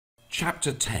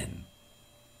Chapter 10.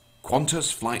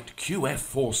 Qantas flight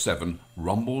QF47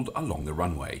 rumbled along the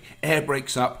runway. Air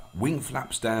brakes up, wing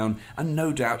flaps down, and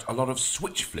no doubt a lot of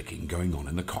switch flicking going on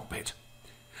in the cockpit.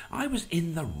 I was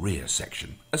in the rear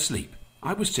section, asleep.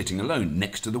 I was sitting alone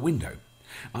next to the window.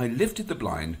 I lifted the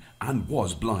blind and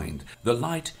was blind. The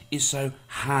light is so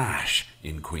harsh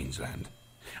in Queensland.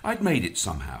 I'd made it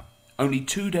somehow. Only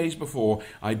 2 days before,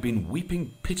 I'd been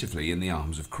weeping pitifully in the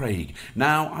arms of Craig.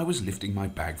 Now I was lifting my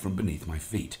bag from beneath my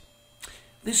feet.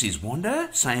 "This is Wanda,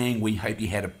 saying we hope you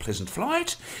had a pleasant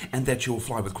flight and that you'll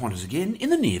fly with Qantas again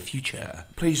in the near future.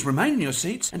 Please remain in your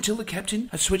seats until the captain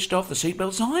has switched off the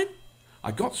seatbelt sign."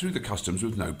 I got through the customs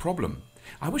with no problem.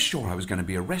 I was sure I was going to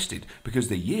be arrested because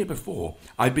the year before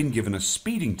I'd been given a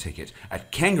speeding ticket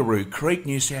at Kangaroo Creek,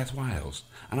 New South Wales,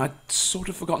 and I'd sort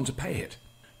of forgotten to pay it.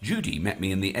 Judy met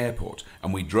me in the airport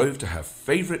and we drove to her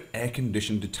favourite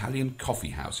air-conditioned Italian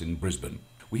coffee house in Brisbane.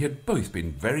 We had both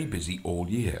been very busy all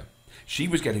year. She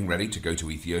was getting ready to go to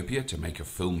Ethiopia to make a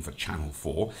film for Channel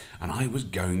 4 and I was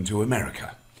going to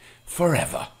America.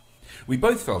 Forever. We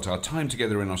both felt our time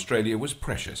together in Australia was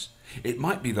precious. It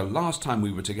might be the last time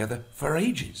we were together for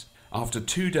ages. After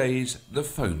 2 days, the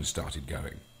phone started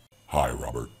going. "Hi,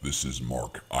 Robert. This is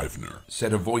Mark Ivner,"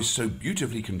 said a voice so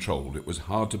beautifully controlled it was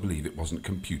hard to believe it wasn't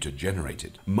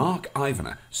computer-generated. Mark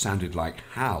Ivner sounded like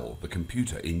Hal, the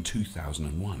computer, in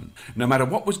 2001. No matter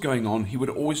what was going on, he would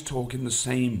always talk in the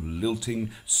same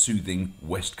lilting, soothing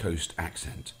West Coast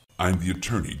accent. "I'm the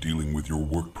attorney dealing with your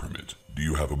work permit. Do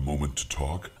you have a moment to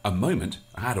talk?" A moment?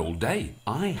 I had all day.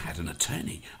 I had an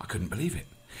attorney. I couldn't believe it.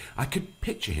 I could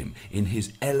picture him in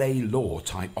his LA Law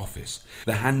type office,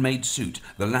 the handmade suit,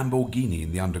 the Lamborghini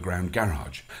in the underground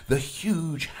garage, the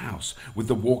huge house with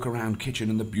the walk-around kitchen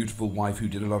and the beautiful wife who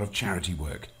did a lot of charity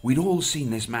work. We'd all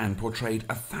seen this man portrayed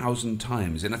 1,000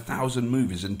 times in 1,000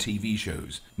 movies and TV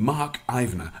shows. Mark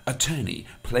Ivner, attorney,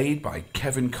 played by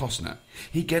Kevin Costner.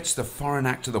 He gets the foreign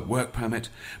actor the work permit,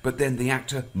 but then the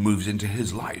actor moves into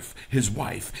his life, his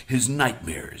wife, his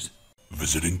nightmares.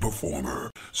 Visiting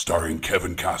performer, starring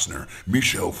Kevin Costner,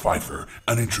 Michelle Pfeiffer,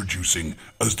 and introducing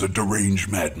as the deranged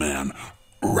madman,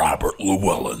 Robert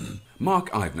Llewellyn.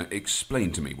 Mark Ivner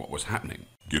explained to me what was happening.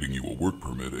 "Getting you a work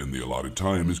permit in the allotted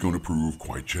time is going to prove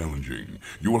quite challenging.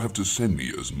 You will have to send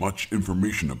me as much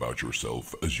information about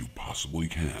yourself as you possibly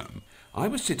can." I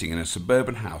was sitting in a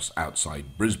suburban house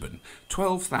outside Brisbane,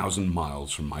 12,000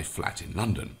 miles from my flat in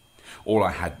London. All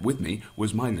I had with me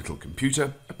was my little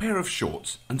computer, a pair of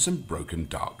shorts, and some broken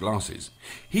dark glasses.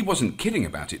 He wasn't kidding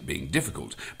about it being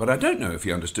difficult, but I don't know if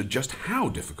he understood just how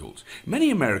difficult.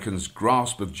 Many Americans'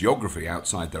 grasp of geography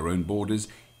outside their own borders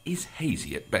is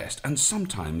hazy at best, and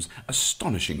sometimes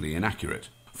astonishingly inaccurate.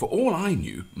 For all I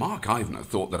knew, Mark Ivner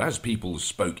thought that as people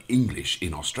spoke English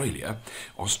in Australia,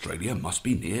 Australia must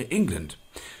be near England.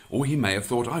 Or he may have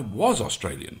thought I was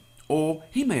Australian. Or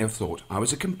he may have thought I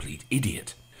was a complete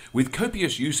idiot. With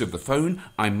copious use of the phone,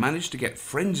 I managed to get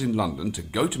friends in London to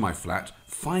go to my flat,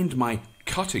 find my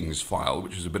cuttings file,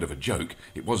 which was a bit of a joke.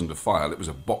 It wasn't a file, it was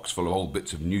a box full of old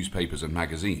bits of newspapers and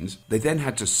magazines. They then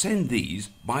had to send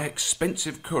these by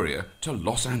expensive courier to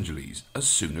Los Angeles as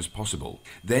soon as possible.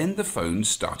 Then the phone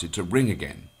started to ring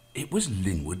again. It was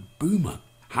Linwood Boomer.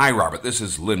 "Hi, Robert, this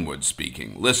is Linwood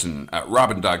speaking. Listen, Rob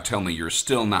and Doug tell me you're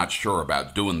still not sure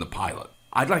about doing the pilot.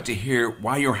 I'd like to hear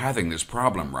why you're having this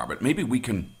problem, Robert. Maybe we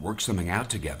can work something out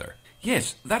together."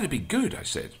 "Yes, that'd be good," I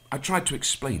said. I tried to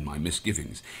explain my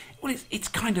misgivings. "Well, it's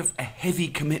kind of a heavy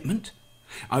commitment."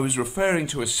 I was referring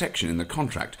to a section in the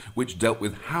contract which dealt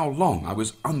with how long I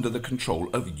was under the control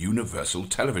of Universal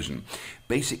Television.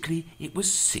 Basically, it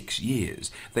was 6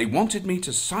 years. They wanted me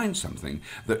to sign something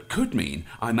that could mean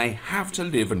I may have to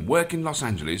live and work in Los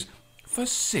Angeles for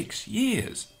 6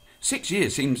 years. 6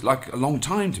 years seems like a long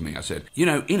time to me, I said. "You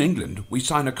know, in England, we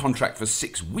sign a contract for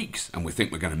 6 weeks and we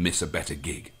think we're going to miss a better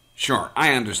gig." "Sure,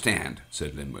 I understand,"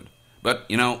 said Linwood. "But,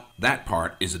 you know, that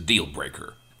part is a deal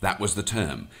breaker." That was the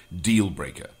term, deal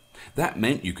breaker. That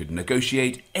meant you could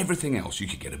negotiate everything else. You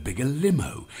could get a bigger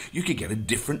limo. You could get a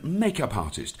different makeup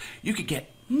artist. You could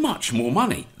get much more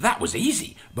money. That was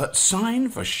easy. But sign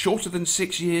for shorter than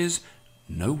 6 years?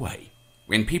 No way.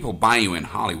 "When people buy you in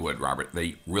Hollywood, Robert,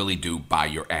 they really do buy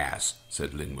your ass,"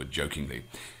 said Linwood jokingly.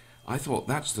 I thought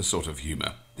that's the sort of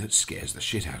humour that scares the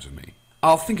shit out of me.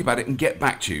 "I'll think about it and get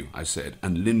back to you," I said,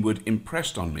 and Linwood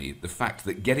impressed on me the fact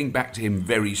that getting back to him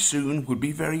very soon would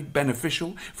be very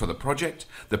beneficial for the project,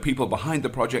 the people behind the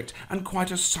project, and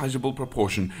quite a sizable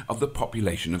proportion of the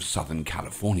population of Southern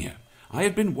California. I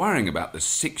had been worrying about the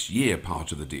 6-year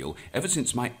part of the deal ever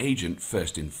since my agent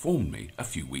first informed me a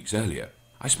few weeks earlier.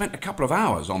 I spent a couple of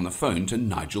hours on the phone to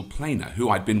Nigel Planer, who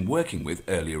I'd been working with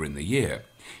earlier in the year.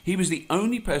 He was the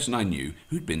only person I knew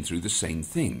who'd been through the same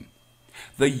thing.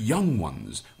 The Young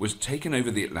Ones was taken over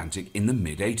the Atlantic in the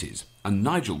mid-80s, and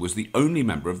Nigel was the only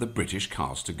member of the British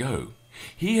cast to go.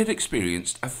 He had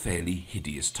experienced a fairly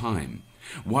hideous time.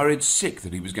 Worried sick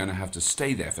that he was going to have to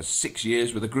stay there for 6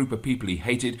 years with a group of people he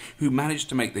hated who managed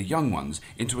to make the Young Ones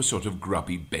into a sort of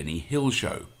grubby Benny Hill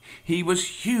show. He was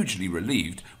hugely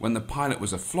relieved when the pilot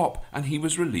was a flop and he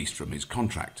was released from his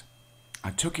contract. I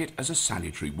took it as a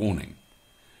salutary warning.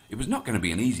 It was not going to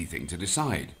be an easy thing to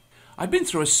decide. I'd been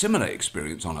through a similar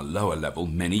experience on a lower level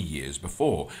many years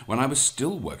before, when I was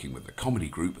still working with the comedy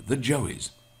group The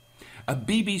Joeys. A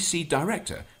BBC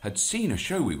director had seen a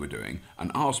show we were doing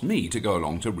and asked me to go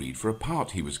along to read for a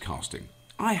part he was casting.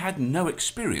 I had no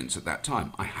experience at that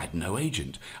time. I had no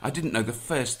agent. I didn't know the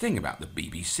first thing about the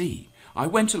BBC. I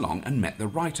went along and met the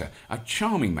writer, a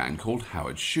charming man called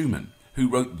Howard Schumann, who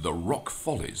wrote The Rock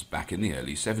Follies back in the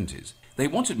early 70s. They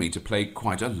wanted me to play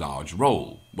quite a large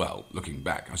role. Well, looking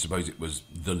back, I suppose it was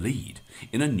the lead,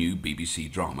 in a new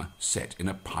BBC drama set in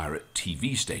a pirate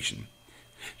TV station.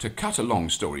 To cut a long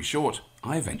story short,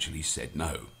 I eventually said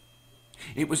no.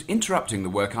 It was interrupting the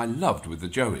work I loved with the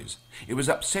Joeys. It was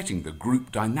upsetting the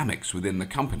group dynamics within the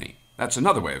company. That's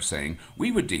another way of saying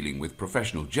we were dealing with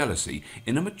professional jealousy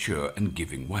in a mature and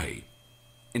giving way.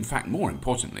 In fact, more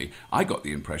importantly, I got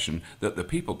the impression that the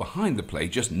people behind the play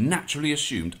just naturally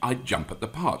assumed I'd jump at the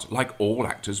part, like all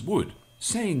actors would.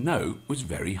 Saying no was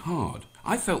very hard.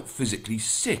 I felt physically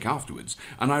sick afterwards,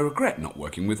 and I regret not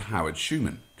working with Howard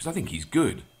Schumann, because I think he's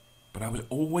good. But I was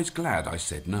always glad I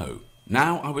said no.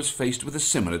 Now I was faced with a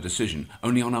similar decision,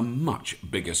 only on a much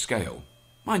bigger scale.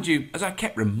 Mind you, as I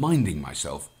kept reminding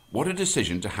myself, what a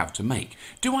decision to have to make.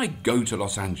 Do I go to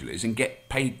Los Angeles and get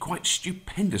paid quite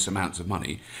stupendous amounts of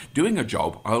money doing a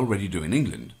job I already do in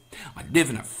England? I live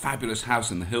in a fabulous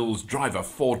house in the hills, drive a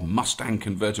Ford Mustang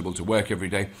convertible to work every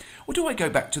day, or do I go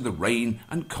back to the rain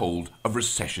and cold of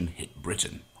recession-hit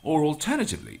Britain? Or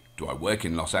alternatively, do I work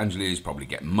in Los Angeles, probably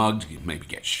get mugged, maybe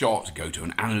get shot, go to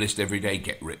an analyst every day,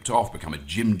 get ripped off, become a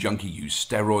gym junkie, use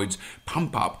steroids,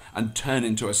 pump up and turn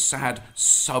into a sad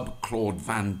sub-Claude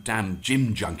Van Damme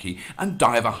gym junkie and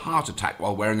die of a heart attack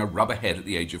while wearing a rubber head at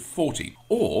the age of 40?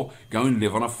 Or go and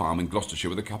live on a farm in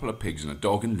Gloucestershire with a couple of pigs and a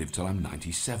dog and live till I'm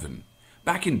 97?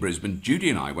 Back in Brisbane,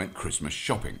 Judy and I went Christmas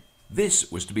shopping.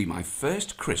 This was to be my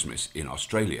first Christmas in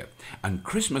Australia, and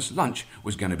Christmas lunch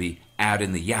was going to be out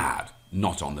in the yard,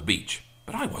 not on the beach.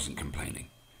 But I wasn't complaining.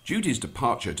 Judy's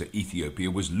departure to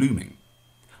Ethiopia was looming.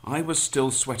 I was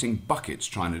still sweating buckets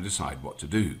trying to decide what to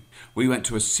do. We went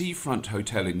to a seafront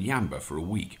hotel in Yamba for a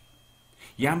week.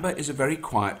 Yamba is a very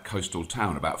quiet coastal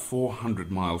town about 400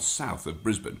 miles south of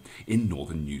Brisbane in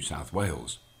northern New South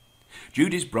Wales.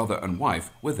 Judy's brother and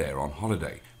wife were there on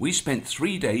holiday. We spent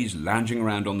 3 days lounging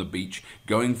around on the beach,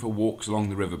 going for walks along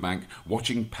the riverbank,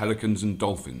 watching pelicans and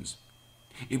dolphins.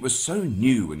 It was so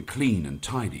new and clean and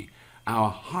tidy. Our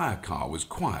hire car was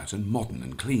quiet and modern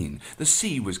and clean. The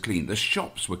sea was clean. The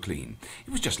shops were clean.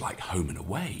 It was just like home and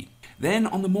away. Then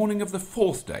on the morning of the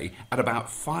fourth day, at about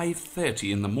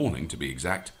 5:30 in the morning to be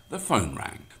exact, the phone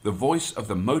rang. The voice of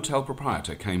the motel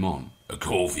proprietor came on. "A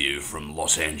call for you from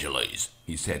Los Angeles,"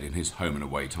 he said in his home and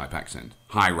away type accent.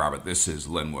 "Hi Robert, this is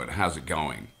Linwood. How's it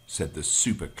going?" said the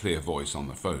super clear voice on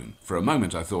the phone. For a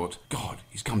moment I thought, God,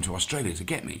 he's come to Australia to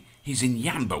get me. He's in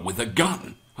Yamba with a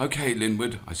gun. "Okay,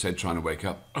 Linwood," I said, trying to wake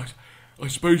up. I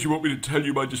suppose you want me to tell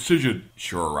you my decision?"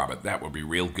 "Sure, Robert, that would be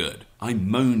real good." I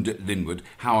moaned at Linwood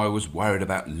how I was worried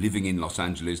about living in Los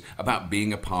Angeles, about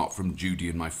being apart from Judy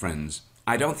and my friends.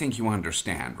 "I don't think you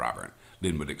understand, Robert,"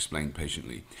 Linwood explained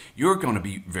patiently. "You're going to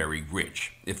be very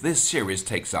rich. If this series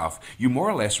takes off, you more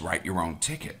or less write your own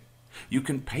ticket. You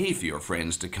can pay for your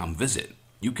friends to come visit.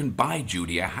 You can buy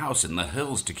Judy a house in the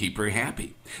hills to keep her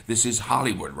happy. This is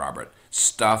Hollywood, Robert.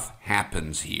 Stuff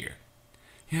happens here."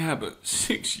 "Yeah, but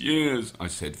 6 years," I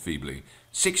said feebly.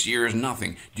 6 years,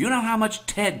 nothing. Do you know how much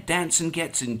Ted Danson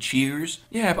gets in Cheers?"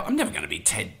 "Yeah, but I'm never going to be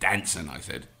Ted Danson," I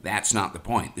said. "That's not the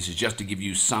point. This is just to give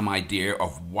you some idea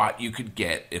of what you could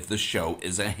get if the show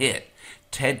is a hit.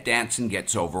 Ted Danson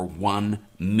gets over $1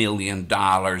 million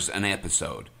an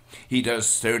episode. He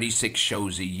does 36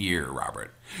 shows a year,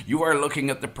 Robert. You are looking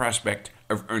at the prospect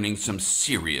of earning some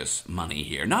serious money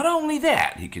here. Not only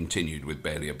that," he continued with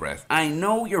barely a breath, "I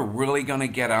know you're really going to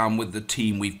get on with the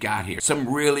team we've got here.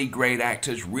 Some really great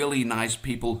actors, really nice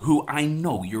people who I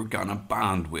know you're going to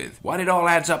bond with. What it all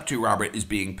adds up to, Robert, is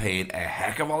being paid a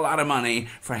heck of a lot of money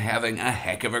for having a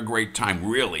heck of a great time.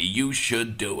 Really, you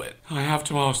should do it." "I have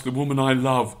to ask the woman I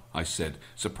love," I said,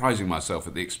 surprising myself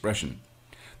at the expression.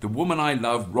 The woman I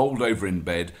loved rolled over in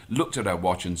bed, looked at her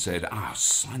watch and said,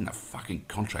 sign the fucking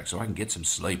contract so I can get some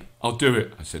sleep. I'll do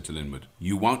it, I said to Linwood.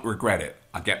 You won't regret it.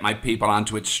 I'll get my people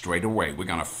onto it straight away. We're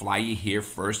going to fly you here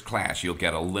first class. You'll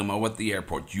get a limo at the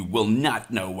airport. You will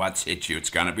not know what's hit you. It's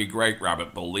going to be great,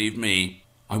 Robert, believe me.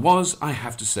 I was, I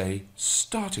have to say,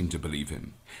 starting to believe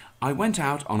him. I went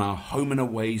out on our home and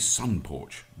away sun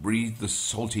porch, breathed the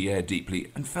salty air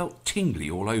deeply and felt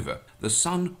tingly all over. The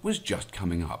sun was just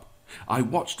coming up. I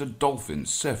watched a dolphin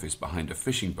surface behind a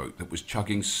fishing boat that was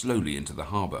chugging slowly into the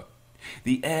harbour.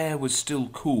 The air was still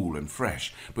cool and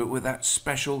fresh, but with that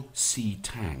special sea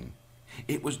tang.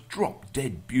 It was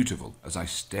drop-dead beautiful as I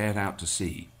stared out to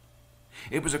sea.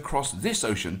 It was across this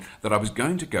ocean that I was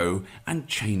going to go and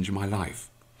change my life.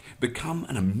 Become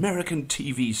an American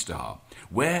TV star,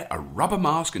 wear a rubber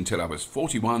mask until I was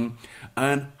 41,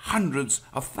 earn hundreds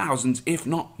of thousands, if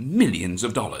not millions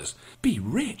of dollars, be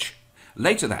rich.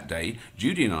 Later that day,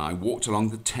 Judy and I walked along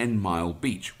the 10-mile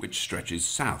beach which stretches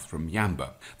south from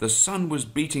Yamba. The sun was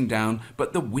beating down,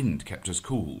 but the wind kept us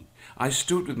cool. I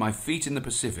stood with my feet in the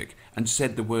Pacific and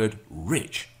said the word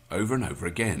rich over and over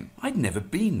again. I'd never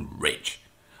been rich.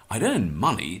 I'd earned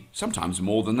money, sometimes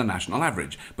more than the national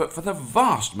average, but for the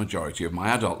vast majority of my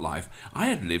adult life, I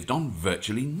had lived on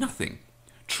virtually nothing.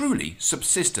 Truly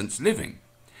subsistence living.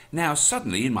 Now,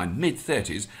 suddenly, in my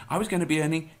mid-30s, I was going to be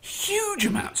earning huge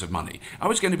amounts of money. I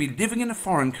was going to be living in a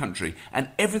foreign country, and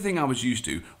everything I was used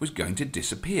to was going to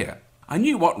disappear. I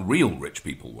knew what real rich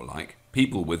people were like.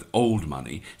 People with old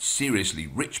money, seriously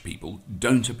rich people,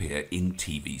 don't appear in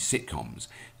TV sitcoms.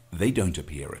 They don't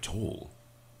appear at all.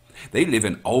 They live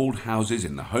in old houses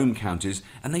in the home counties,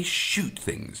 and they shoot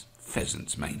things,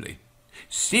 pheasants mainly.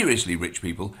 Seriously rich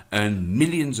people earn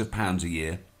millions of pounds a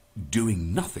year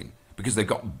doing nothing, because they've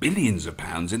got billions of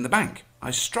pounds in the bank.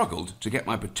 I struggled to get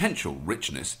my potential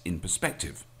richness in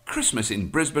perspective. Christmas in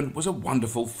Brisbane was a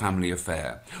wonderful family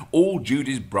affair. All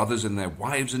Judy's brothers and their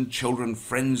wives and children,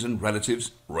 friends and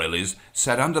relatives, reallys,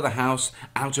 sat under the house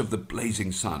out of the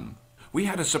blazing sun. We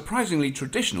had a surprisingly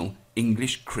traditional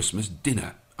English Christmas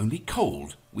dinner, only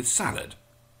cold, with salad.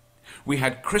 We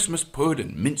had Christmas pud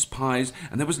and mince pies,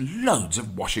 and there was loads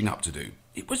of washing up to do.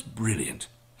 It was brilliant.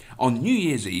 On New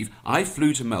Year's Eve, I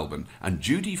flew to Melbourne and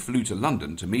Judy flew to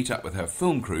London to meet up with her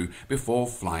film crew before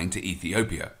flying to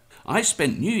Ethiopia. I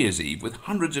spent New Year's Eve with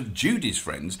hundreds of Judy's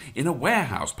friends in a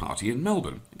warehouse party in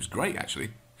Melbourne. It was great,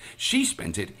 actually. She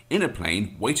spent it in a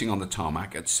plane waiting on the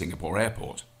tarmac at Singapore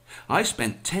Airport. I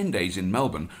spent 10 days in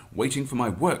Melbourne waiting for my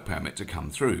work permit to come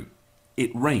through.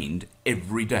 It rained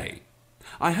every day.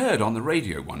 I heard on the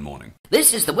radio one morning,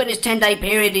 "This is the wettest 10-day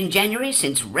period in January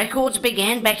since records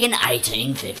began back in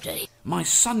 1850. My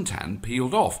suntan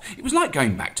peeled off. It was like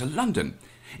going back to London.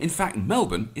 In fact,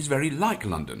 Melbourne is very like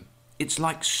London. It's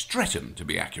like Streatham, to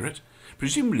be accurate,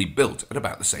 presumably built at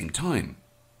about the same time.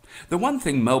 The one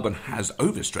thing Melbourne has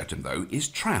over Streatham, though, is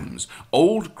trams,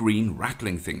 old green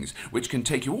rattling things, which can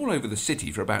take you all over the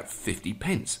city for about 50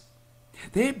 pence.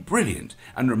 They're brilliant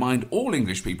and remind all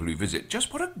English people who visit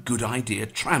just what a good idea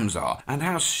trams are and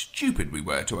how stupid we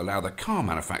were to allow the car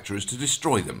manufacturers to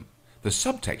destroy them. The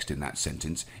subtext in that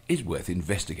sentence is worth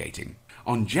investigating.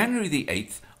 On January the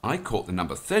 8th, I caught the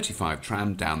number 35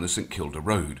 tram down the St Kilda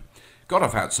Road, got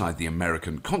off outside the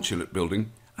American Consulate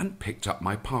building and picked up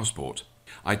my passport.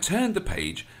 I turned the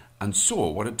page and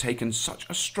saw what had taken such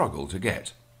a struggle to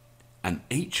get. An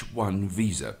H1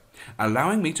 visa,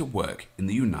 allowing me to work in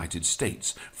the United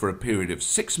States for a period of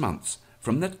 6 months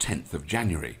from the 10th of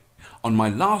January. On my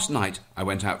last night, I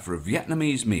went out for a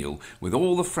Vietnamese meal with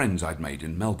all the friends I'd made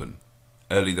in Melbourne.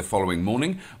 Early the following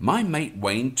morning, my mate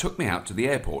Wayne took me out to the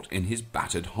airport in his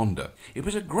battered Honda. It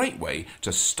was a great way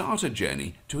to start a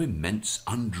journey to immense,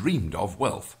 undreamed-of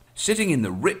wealth. Sitting in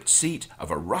the ripped seat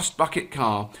of a rust bucket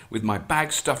car with my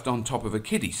bag stuffed on top of a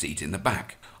kiddie seat in the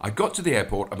back. I got to the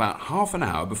airport about half an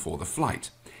hour before the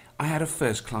flight. I had a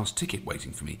first-class ticket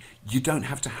waiting for me. You don't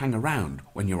have to hang around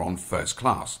when you're on first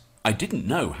class. I didn't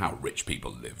know how rich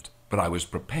people lived, but I was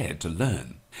prepared to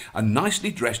learn. A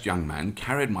nicely dressed young man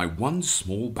carried my one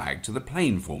small bag to the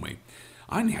plane for me.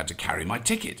 I only had to carry my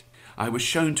ticket. I was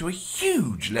shown to a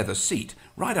huge leather seat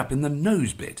right up in the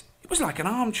nose bit. It was like an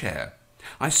armchair.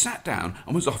 I sat down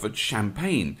and was offered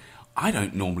champagne. I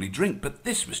don't normally drink, but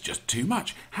this was just too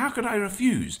much. How could I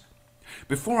refuse?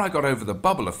 Before I got over the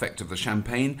bubble effect of the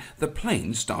champagne, the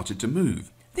plane started to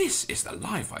move. This is the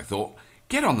life, I thought.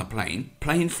 Get on the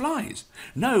plane flies.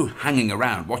 No hanging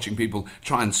around watching people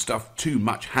try and stuff too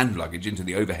much hand luggage into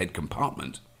the overhead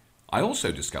compartment. I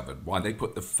also discovered why they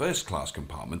put the first class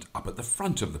compartment up at the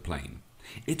front of the plane.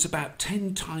 It's about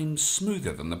 10 times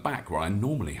smoother than the back where I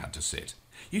normally had to sit.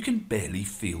 You can barely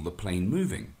feel the plane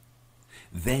moving.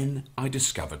 Then I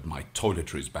discovered my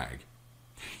toiletries bag.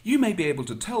 You may be able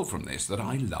to tell from this that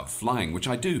I love flying, which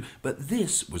I do, but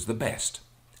this was the best.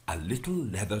 A little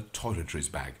leather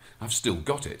toiletries bag. I've still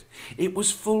got it. It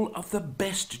was full of the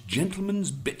best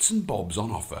gentleman's bits and bobs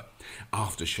on offer.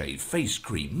 Aftershave, face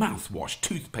cream, mouthwash,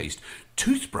 toothpaste,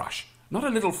 toothbrush. Not a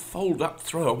little fold-up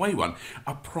throwaway one,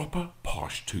 a proper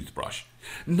posh toothbrush.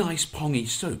 Nice pongy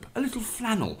soap, a little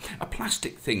flannel, a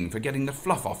plastic thing for getting the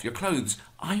fluff off your clothes.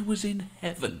 I was in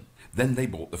heaven. Then they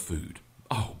bought the food.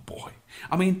 Oh boy.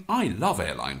 I mean, I love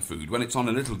airline food when it's on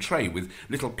a little tray with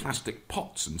little plastic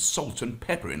pots and salt and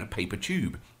pepper in a paper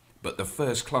tube. But the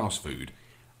first class food,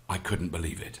 I couldn't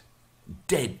believe it.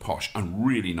 Dead posh and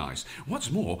really nice.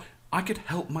 What's more, I could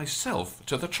help myself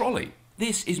to the trolley.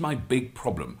 This is my big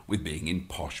problem with being in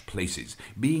posh places.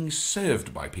 Being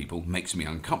served by people makes me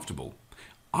uncomfortable.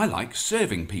 I like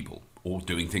serving people, or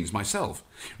doing things myself.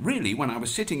 Really, when I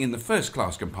was sitting in the first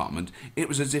class compartment, it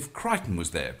was as if Crichton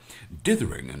was there,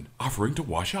 dithering and offering to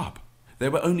wash up. There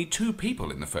were only 2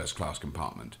 people in the first class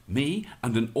compartment, me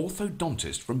and an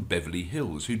orthodontist from Beverly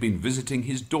Hills who'd been visiting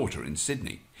his daughter in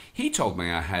Sydney. He told me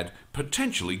I had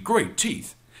potentially great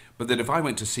teeth, but that if I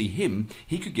went to see him,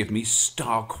 he could give me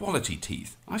star-quality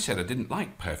teeth. I said I didn't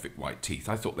like perfect white teeth.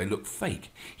 I thought they looked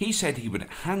fake. He said he would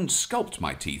hand-sculpt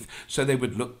my teeth so they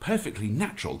would look perfectly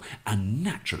natural and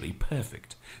naturally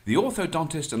perfect. The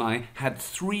orthodontist and I had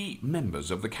 3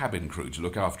 members of the cabin crew to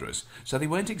look after us, so they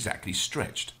weren't exactly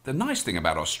stretched. The nice thing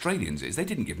about Australians is they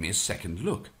didn't give me a second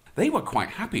look. They were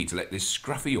quite happy to let this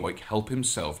scruffy oik help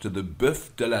himself to the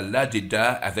bœuf de la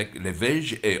ladida avec les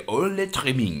vege et all les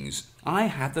trimmings. I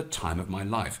had the time of my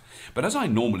life, but as I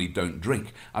normally don't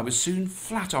drink, I was soon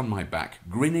flat on my back,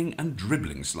 grinning and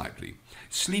dribbling slightly,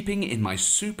 sleeping in my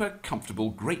super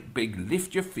comfortable, great big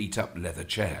lift-your-feet-up leather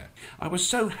chair. I was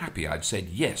so happy I'd said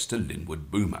yes to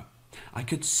Linwood Boomer. I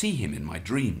could see him in my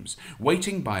dreams,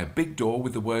 waiting by a big door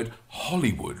with the word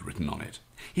Hollywood written on it.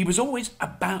 He was always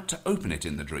about to open it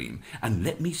in the dream and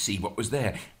let me see what was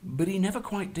there, but he never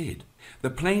quite did.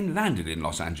 The plane landed in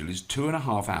Los Angeles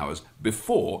 2.5 hours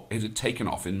before it had taken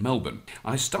off in Melbourne.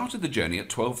 I started the journey at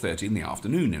 12:30 in the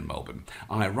afternoon in Melbourne.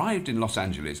 I arrived in Los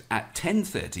Angeles at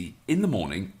 10:30 in the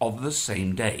morning of the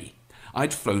same day.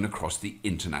 I'd flown across the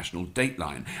international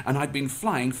dateline, and I'd been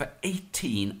flying for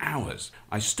 18 hours.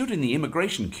 I stood in the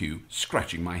immigration queue,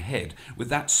 scratching my head, with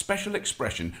that special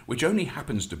expression which only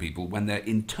happens to people when their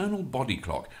internal body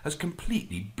clock has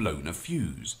completely blown a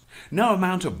fuse. No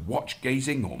amount of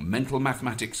watch-gazing or mental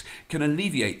mathematics can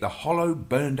alleviate the hollow,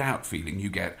 burned-out feeling you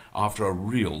get after a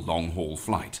real long-haul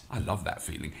flight. I love that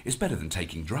feeling. It's better than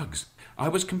taking drugs. I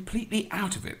was completely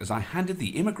out of it as I handed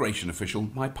the immigration official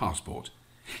my passport.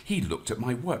 He looked at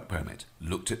my work permit,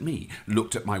 looked at me,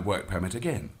 looked at my work permit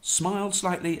again, smiled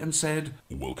slightly and said,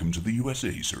 "Welcome to the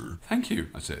USA, sir." "Thank you,"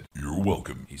 I said. "You're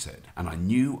welcome," he said, and I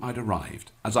knew I'd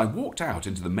arrived. As I walked out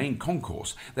into the main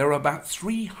concourse, there were about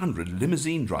 300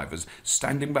 limousine drivers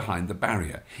standing behind the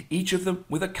barrier, each of them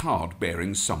with a card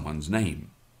bearing someone's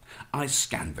name. I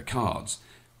scanned the cards.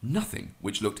 Nothing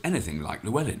which looked anything like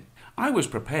Llewellyn. I was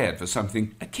prepared for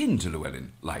something akin to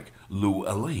Llewellyn, like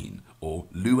Llewellyn or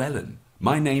Llewellyn.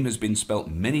 My name has been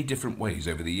spelt many different ways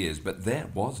over the years, but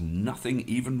there was nothing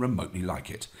even remotely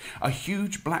like it. A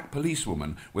huge black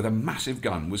policewoman with a massive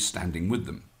gun was standing with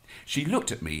them. She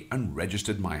looked at me and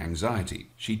registered my anxiety.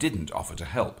 She didn't offer to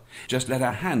help, just let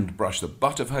her hand brush the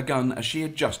butt of her gun as she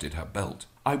adjusted her belt.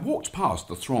 I walked past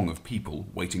the throng of people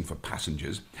waiting for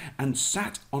passengers and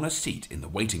sat on a seat in the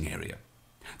waiting area.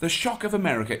 The shock of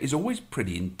America is always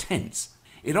pretty intense.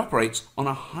 It operates on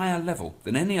a higher level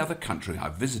than any other country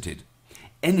I've visited.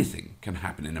 Anything can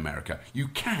happen in America. You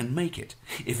can make it.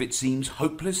 If it seems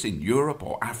hopeless in Europe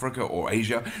or Africa or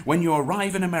Asia, when you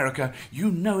arrive in America,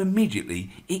 you know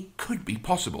immediately it could be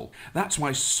possible. That's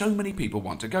why so many people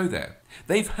want to go there.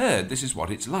 They've heard this is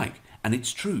what it's like, and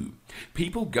it's true.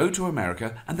 People go to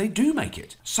America and they do make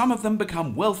it. Some of them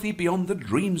become wealthy beyond the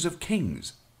dreams of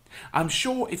kings. I'm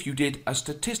sure if you did a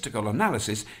statistical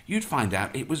analysis, you'd find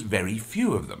out it was very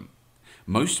few of them.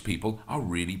 Most people are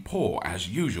really poor, as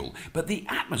usual, but the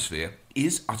atmosphere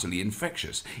is utterly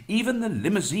infectious. Even the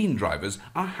limousine drivers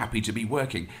are happy to be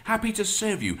working, happy to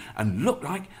serve you, and look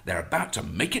like they're about to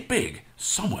make it big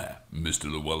somewhere.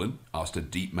 "Mr. Llewellyn?" asked a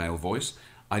deep male voice.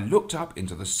 I looked up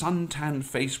into the sun-tanned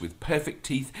face with perfect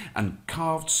teeth and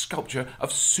carved sculpture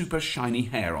of super shiny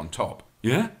hair on top.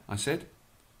 "Yeah?" I said.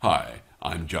 "Hi,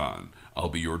 I'm John. I'll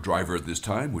be your driver at this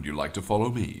time. Would you like to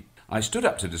follow me?" I stood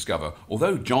up to discover,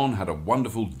 although John had a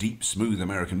wonderful, deep, smooth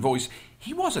American voice,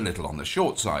 he was a little on the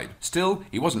short side. Still,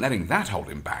 he wasn't letting that hold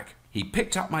him back. He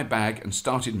picked up my bag and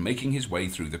started making his way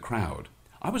through the crowd.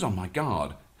 I was on my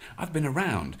guard. I've been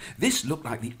around. This looked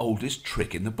like the oldest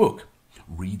trick in the book.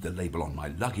 Read the label on my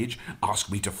luggage,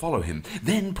 ask me to follow him,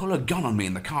 then pull a gun on me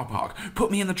in the car park,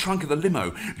 put me in the trunk of the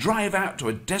limo, drive out to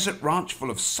a desert ranch full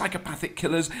of psychopathic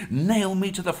killers, nail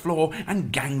me to the floor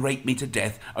and gang rape me to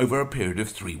death over a period of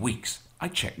 3 weeks. I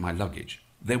checked my luggage.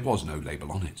 There was no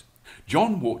label on it.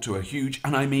 John walked to a huge,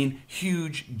 and I mean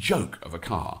huge, joke of a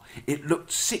car. It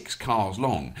looked 6 cars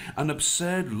long, an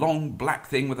absurd long black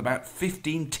thing with about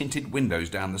 15 tinted windows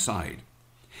down the side.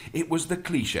 It was the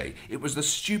cliché. It was the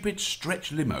stupid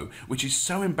stretch limo, which is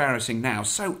so embarrassing now,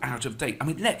 so out of date. I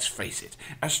mean, let's face it,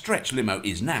 a stretch limo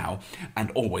is now,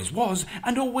 and always was,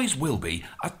 and always will be,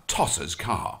 a tosser's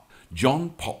car. John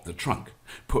popped the trunk,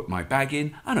 put my bag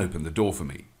in, and opened the door for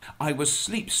me. I was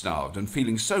sleep-starved and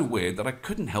feeling so weird that I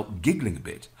couldn't help giggling a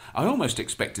bit. I almost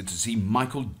expected to see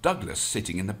Michael Douglas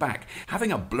sitting in the back,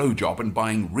 having a blowjob and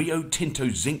buying Rio Tinto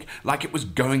zinc like it was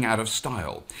going out of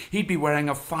style. He'd be wearing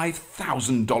a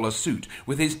 $5,000 suit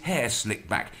with his hair slicked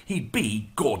back. He'd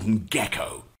be Gordon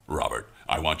Gekko. Robert,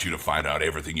 I want you to find out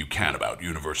everything you can about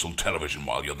Universal Television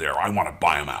while you're there. I want to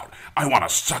buy them out. I want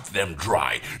to suck them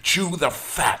dry, chew the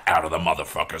fat out of the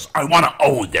motherfuckers. I want to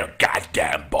own their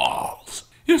goddamn balls.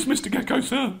 Yes, Mr. Gekko,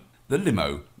 sir. The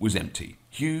limo was empty,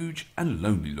 huge and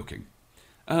lonely looking.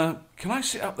 Can I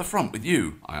sit up the front with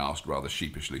you? I asked rather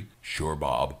sheepishly. Sure,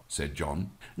 Bob, said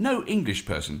John. No English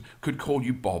person could call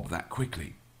you Bob that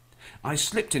quickly. I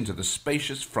slipped into the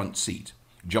spacious front seat.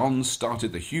 John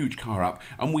started the huge car up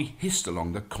and we hissed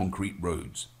along the concrete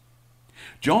roads.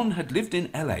 John had lived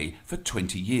in LA for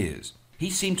 20 years.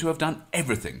 He seemed to have done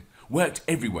everything, worked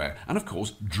everywhere, and of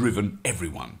course driven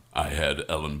everyone. I had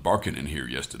Ellen Barkin in here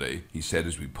yesterday, he said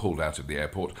as we pulled out of the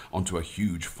airport onto a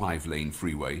huge 5-lane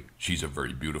freeway. She's a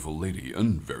very beautiful lady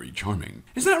and very charming.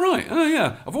 Is that right? Oh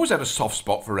yeah, I've always had a soft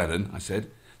spot for Ellen, I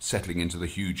said, settling into the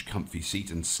huge comfy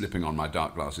seat and slipping on my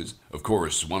dark glasses. Of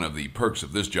course, one of the perks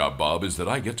of this job, Bob, is that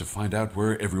I get to find out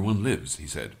where everyone lives, he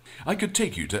said. I could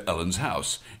take you to Ellen's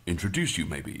house, introduce you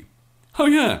maybe. Oh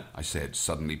yeah, I said,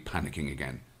 suddenly panicking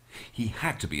again. He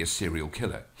had to be a serial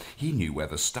killer. He knew where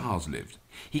the stars lived.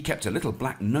 He kept a little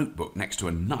black notebook next to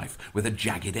a knife with a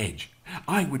jagged edge.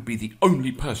 I would be the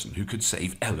only person who could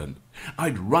save Ellen.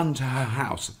 I'd run to her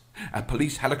house, a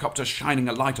police helicopter shining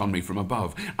a light on me from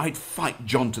above. I'd fight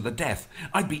John to the death.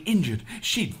 I'd be injured.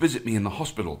 She'd visit me in the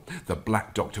hospital. The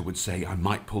black doctor would say I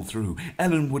might pull through.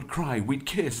 Ellen would cry. We'd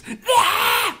kiss.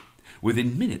 Ah!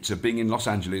 Within minutes of being in Los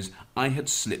Angeles, I had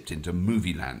slipped into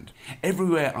movie land.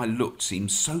 Everywhere I looked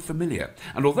seemed so familiar,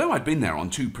 and although I'd been there on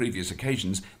 2 previous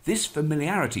occasions, this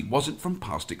familiarity wasn't from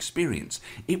past experience.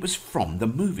 It was from the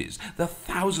movies, the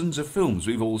thousands of films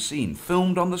we've all seen,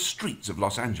 filmed on the streets of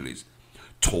Los Angeles.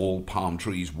 Tall palm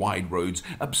trees, wide roads,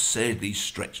 absurdly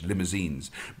stretched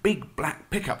limousines, big black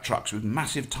pickup trucks with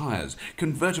massive tyres,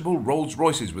 convertible Rolls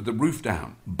Royces with the roof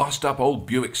down, bust-up old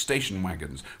Buick station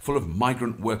wagons full of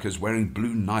migrant workers wearing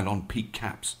blue nylon peak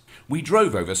caps. We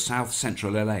drove over South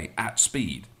Central LA at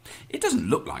speed. It doesn't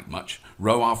look like much.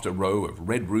 Row after row of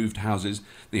red-roofed houses,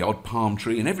 the odd palm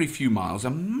tree, and every few miles a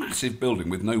massive building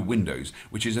with no windows,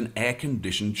 which is an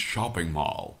air-conditioned shopping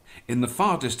mall. In the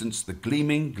far distance, the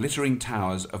gleaming, glittering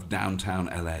towers of downtown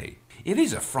LA. It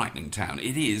is a frightening town.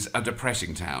 It is a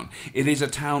depressing town. It is a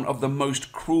town of the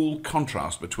most cruel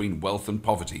contrast between wealth and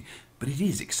poverty, but it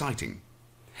is exciting.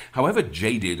 However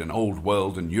jaded and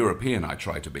old-world and European I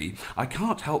try to be, I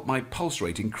can't help my pulse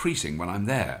rate increasing when I'm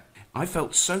there. I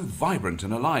felt so vibrant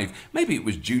and alive. Maybe it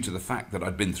was due to the fact that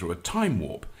I'd been through a time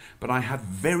warp, but I have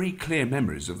very clear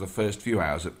memories of the first few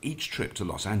hours of each trip to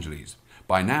Los Angeles.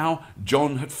 By now,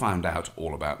 John had found out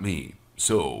all about me.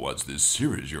 So, what's this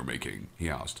series you're making? He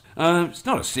asked. It's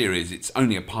not a series, it's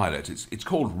only a pilot. It's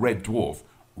called Red Dwarf.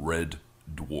 Red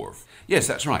Dwarf? Yes,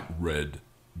 that's right. Red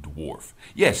Dwarf.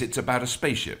 Yes, it's about a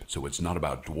spaceship. So it's not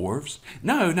about dwarves?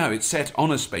 No, it's set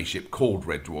on a spaceship called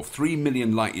Red Dwarf, 3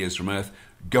 million light years from Earth,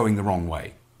 going the wrong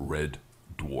way. Red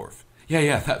Dwarf.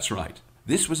 Yeah, that's right.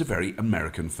 This was a very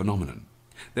American phenomenon.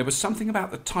 There was something about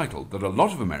the title that a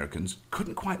lot of Americans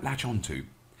couldn't quite latch onto.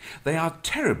 They are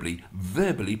terribly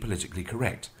verbally politically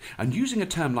correct, and using a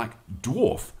term like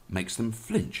dwarf makes them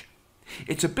flinch.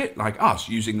 It's a bit like us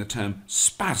using the term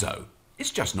spazzo.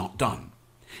 It's just not done.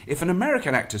 If an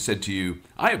American actor said to you,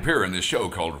 "I appear in this show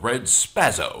called Red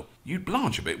Spazzo," you'd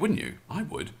blanch a bit, wouldn't you? I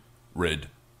would. Red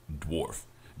Dwarf.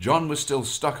 John was still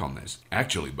stuck on this.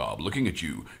 Actually, Bob, looking at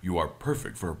you, you are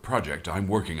perfect for a project I'm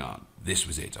working on. This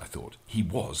was it, I thought. He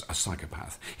was a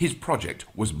psychopath. His project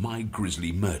was my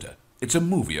grisly murder. It's a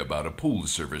movie about a pool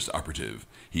service operative.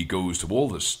 He goes to all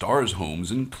the stars'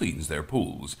 homes and cleans their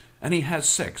pools, and he has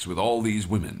sex with all these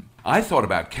women. I thought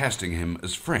about casting him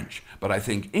as French, but I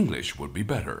think English would be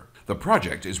better. The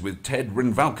project is with Ted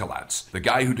Rinvalkalatz, the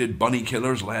guy who did Bunny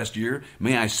Killers last year.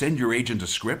 May I send your agent a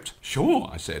script? Sure,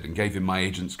 I said, and gave him my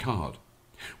agent's card.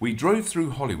 We drove through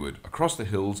Hollywood, across the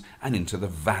hills, and into the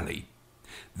valley.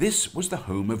 This was the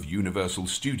home of Universal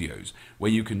Studios,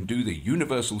 where you can do the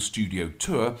Universal Studio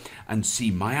tour and see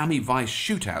Miami Vice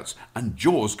shootouts, and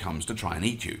Jaws comes to try and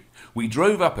eat you. We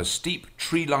drove up a steep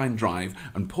tree-lined drive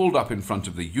and pulled up in front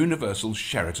of the Universal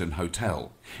Sheraton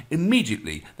Hotel.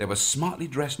 Immediately there were smartly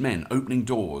dressed men opening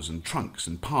doors and trunks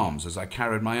and palms as I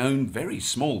carried my own very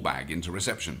small bag into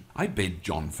reception. I bid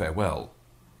John farewell.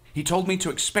 He told me to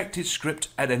expect his script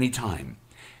at any time.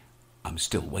 I'm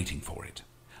still waiting for it.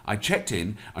 I checked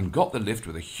in and got the lift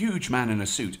with a huge man in a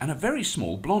suit and a very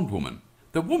small blonde woman.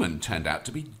 The woman turned out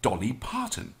to be Dolly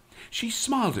Parton. She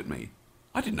smiled at me.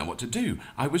 I didn't know what to do.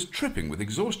 I was tripping with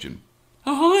exhaustion.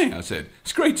 "Oh, hi," I said.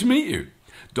 "It's great to meet you."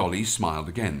 Dolly smiled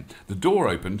again. The door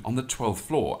opened on the 12th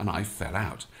floor and I fell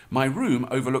out. My room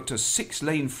overlooked a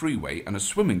 6-lane freeway and a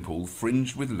swimming pool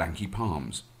fringed with lanky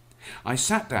palms. I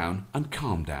sat down and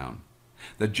calmed down.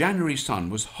 The January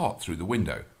sun was hot through the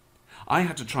window. I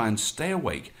had to try and stay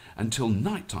awake until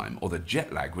night time or the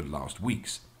jet lag would last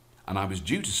weeks, and I was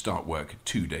due to start work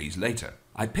 2 days later.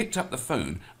 I picked up the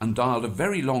phone and dialed a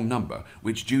very long number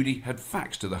which Judy had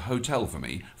faxed to the hotel for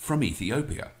me from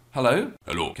Ethiopia. "Hello?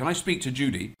 Hello. Can I speak to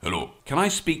Judy? Hello. Can I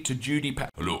speak to Judy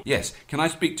Hello. Yes. Can I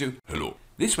speak to... Hello.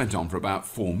 This went on for about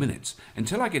 4 minutes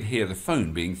until I could hear the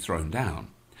phone being thrown down.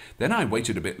 Then I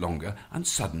waited a bit longer and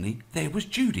suddenly there was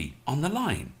Judy on the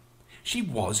line. She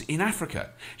was in Africa.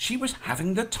 She was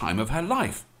having the time of her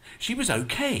life. She was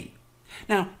okay.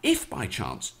 Now, if by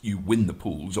chance you win the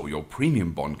pools or your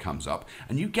premium bond comes up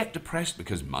and you get depressed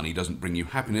because money doesn't bring you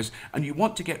happiness and you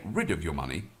want to get rid of your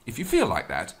money, if you feel like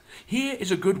that, here is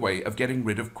a good way of getting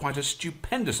rid of quite a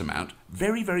stupendous amount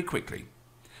very, very quickly.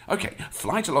 Okay,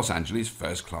 fly to Los Angeles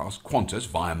first class, Qantas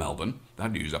via Melbourne.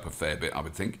 That'd use up a fair bit, I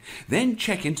would think. Then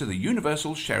check into the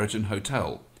Universal Sheraton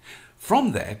Hotel.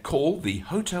 From there, call the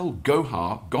Hotel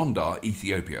Gohar, Gondar,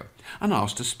 Ethiopia, and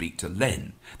ask to speak to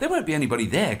Len. There won't be anybody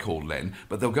there called Len,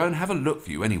 but they'll go and have a look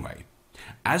for you anyway.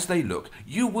 As they look,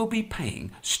 you will be paying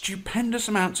stupendous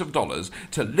amounts of dollars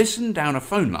to listen down a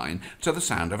phone line to the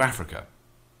sound of Africa.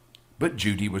 But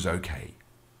Judy was okay.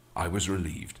 I was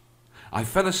relieved. I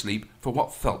fell asleep for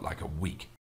what felt like a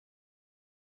week.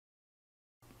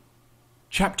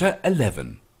 Chapter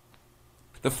 11.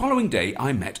 The following day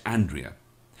I met Andrea.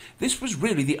 This was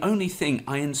really the only thing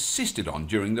I insisted on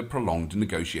during the prolonged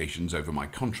negotiations over my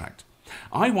contract.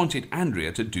 I wanted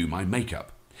Andrea to do my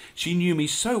makeup. She knew me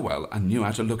so well and knew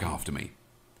how to look after me.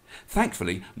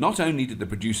 Thankfully, not only did the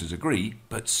producers agree,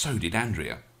 but so did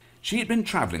Andrea. She had been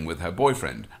travelling with her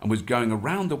boyfriend and was going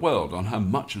around the world on her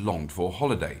much-longed-for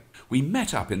holiday. We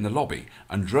met up in the lobby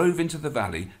and drove into the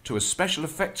valley to a special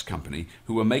effects company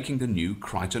who were making the new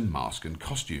Crichton mask and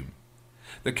costume.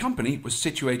 The company was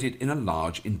situated in a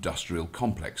large industrial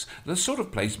complex, the sort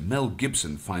of place Mel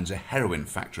Gibson finds a heroin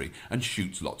factory and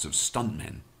shoots lots of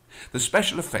stuntmen. The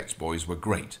special effects boys were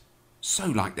great. So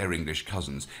like their English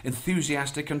cousins,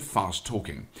 enthusiastic and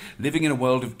fast-talking, living in a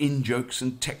world of in-jokes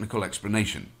and technical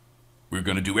explanation. "We're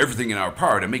going to do everything in our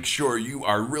power to make sure you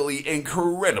are really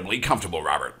incredibly comfortable,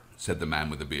 Robert," said the man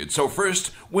with the beard. "So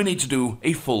first, we need to do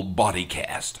a full body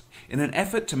cast." In an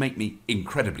effort to make me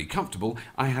incredibly comfortable,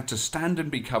 I had to stand and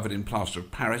be covered in plaster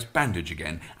of Paris bandage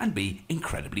again and be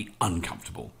incredibly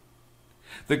uncomfortable.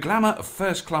 The glamour of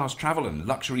first-class travel and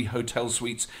luxury hotel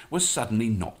suites was suddenly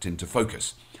knocked into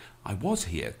focus. I was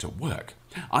here to work.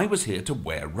 I was here to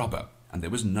wear rubber, and there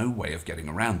was no way of getting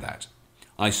around that.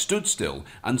 I stood still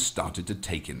and started to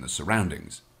take in the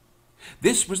surroundings.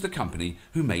 This was the company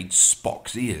who made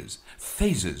Spock's ears,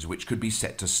 phasers which could be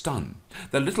set to stun,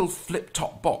 the little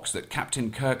flip-top box that Captain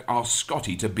Kirk asked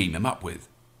Scotty to beam him up with.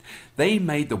 They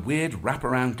made the weird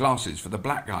wraparound glasses for the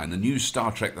black guy in the new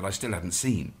Star Trek that I still hadn't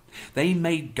seen. They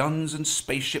made guns and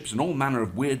spaceships and all manner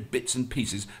of weird bits and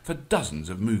pieces for dozens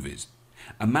of movies.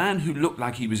 A man who looked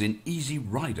like he was in Easy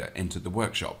Rider entered the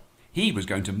workshop. He was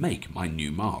going to make my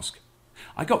new mask.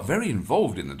 I got very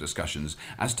involved in the discussions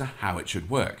as to how it should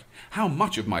work, how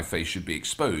much of my face should be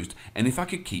exposed, and if I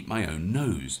could keep my own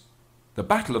nose. The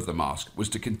battle of the mask was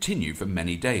to continue for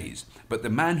many days, but the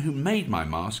man who made my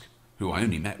mask, who I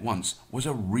only met once, was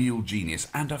a real genius,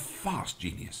 and a fast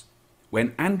genius.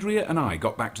 When Andrea and I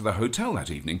got back to the hotel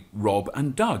that evening, Rob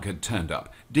and Doug had turned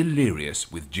up,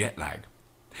 delirious with jet lag.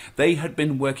 They had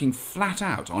been working flat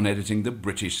out on editing the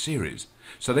British series,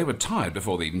 so they were tired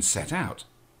before they even set out.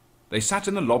 They sat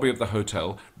in the lobby of the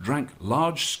hotel, drank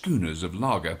large schooners of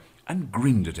lager, and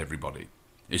grinned at everybody.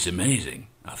 "It's amazing,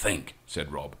 I think,"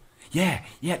 said Rob. Yeah,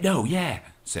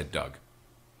 said Doug.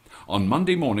 On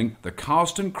Monday morning, the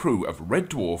cast and crew of Red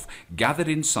Dwarf gathered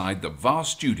inside the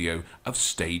vast studio of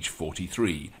Stage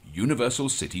 43, Universal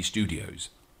City Studios.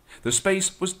 The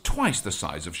space was twice the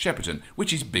size of Shepperton,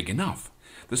 which is big enough.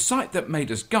 The sight that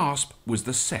made us gasp was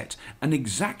the set, an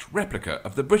exact replica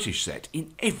of the British set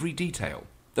in every detail.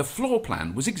 The floor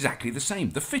plan was exactly the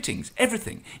same, the fittings,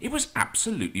 everything. It was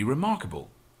absolutely remarkable.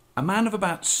 A man of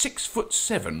about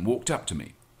 6'7" walked up to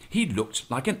me. He looked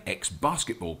like an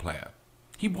ex-basketball player.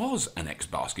 He was an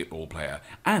ex-basketball player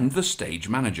and the stage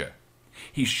manager.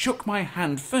 He shook my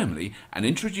hand firmly and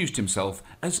introduced himself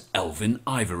as Elvin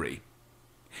Ivory.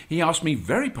 He asked me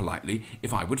very politely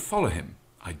if I would follow him.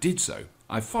 I did so.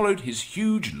 I followed his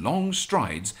huge, long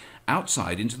strides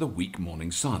outside into the weak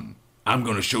morning sun. "I'm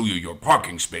going to show you your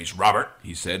parking space, Robert,"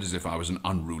 he said, as if I was an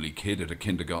unruly kid at a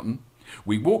kindergarten.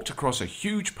 We walked across a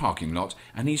huge parking lot,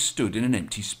 and he stood in an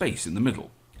empty space in the middle.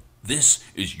 "This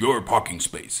is your parking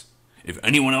space. If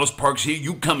anyone else parks here,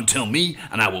 you come and tell me,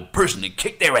 and I will personally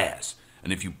kick their ass.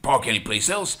 And if you park anyplace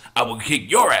else, I will kick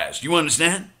your ass. You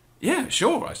understand?" "Yeah,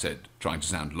 sure," I said, trying to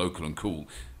sound local and cool.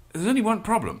 "There's only one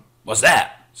problem." "What's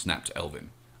that?" snapped Elvin.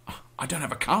 "I don't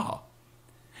have a car."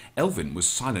 Elvin was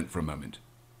silent for a moment.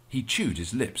 He chewed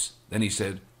his lips. Then he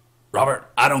said, "Robert,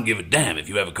 I don't give a damn if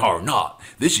you have a car or not.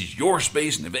 This is your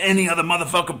space, and if any other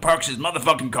motherfucker parks his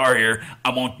motherfucking car here,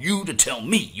 I want you to tell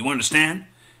me. You understand?"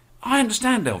 "I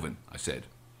understand, Elvin," I said.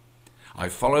 I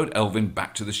followed Elvin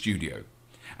back to the studio.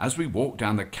 As we walked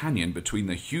down the canyon between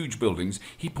the huge buildings,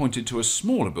 he pointed to a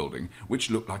smaller building which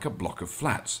looked like a block of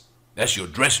flats. "That's your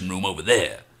dressing room over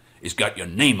there. It's got your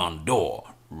name on the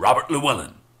door, Robert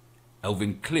Llewellyn."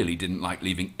 Elvin clearly didn't like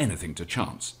leaving anything to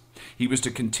chance. He was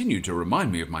to continue to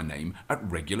remind me of my name at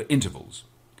regular intervals.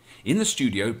 In the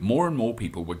studio, more and more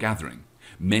people were gathering,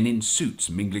 men in suits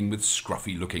mingling with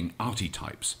scruffy-looking arty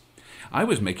types. I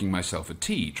was making myself a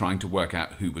tea, trying to work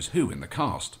out who was who in the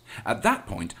cast. At that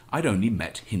point, I'd only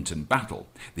met Hinton Battle,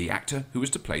 the actor who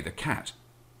was to play the cat.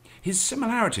 His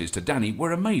similarities to Danny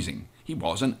were amazing. He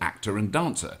was an actor and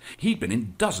dancer. He'd been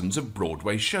in dozens of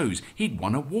Broadway shows. He'd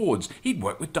won awards. He'd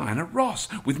worked with Diana Ross,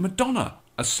 with Madonna.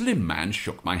 A slim man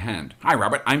shook my hand. "Hi,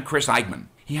 Robert, I'm Chris Eigman."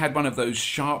 He had one of those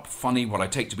sharp, funny, what I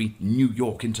take to be New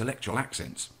York intellectual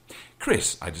accents.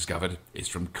 Chris, I discovered, is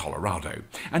from Colorado,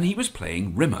 and he was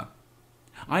playing Rimmer.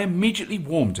 I immediately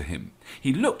warmed to him.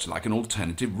 He looked like an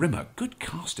alternative Rimmer. Good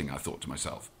casting, I thought to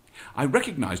myself. I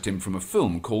recognized him from a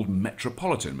film called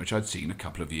Metropolitan, which I'd seen a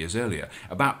couple of years earlier,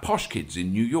 about posh kids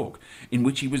in New York, in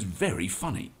which he was very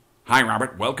funny. "Hi,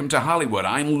 Robert, welcome to Hollywood.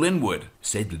 I'm Linwood,"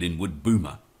 said Linwood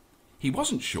Boomer. He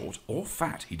wasn't short or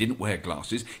fat. He didn't wear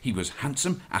glasses. He was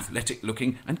handsome,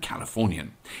 athletic-looking, and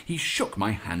Californian. He shook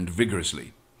my hand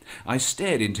vigorously. I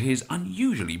stared into his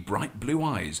unusually bright blue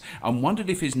eyes and wondered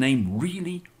if his name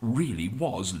really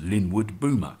was Linwood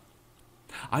Boomer.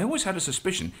 I always had a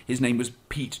suspicion his name was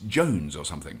Pete Jones or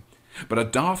something, but a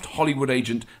daft Hollywood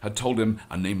agent had told him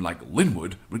a name like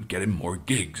Linwood would get him more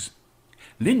gigs.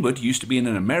 Linwood used to be in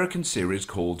an American series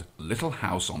called Little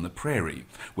House on the Prairie,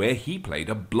 where he played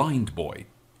a blind boy.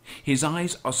 His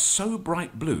eyes are so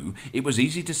bright blue, it was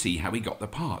easy to see how he got the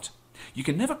part. You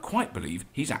can never quite believe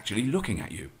he's actually looking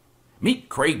at you. "Meet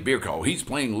Craig Bierko, he's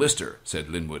playing Lister," said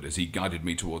Linwood as he guided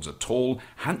me towards a tall,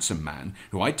 handsome man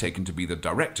who I'd taken to be the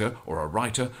director or a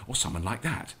writer or someone like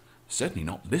that. Certainly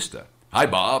not Lister. "Hi,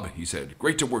 Bob," he said.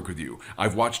 "Great to work with you.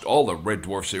 I've watched all the Red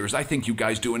Dwarf series. I think you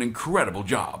guys do an incredible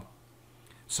job."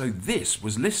 So this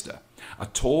was Lister, a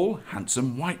tall,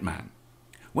 handsome white man.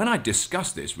 When I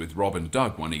discussed this with Rob and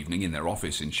Doug one evening in their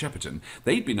office in Shepperton,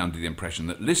 they'd been under the impression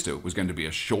that Lister was going to be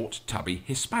a short, tubby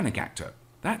Hispanic actor.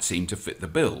 That seemed to fit the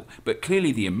bill, but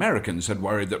clearly the Americans had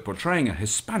worried that portraying a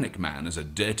Hispanic man as a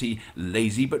dirty,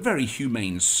 lazy, but very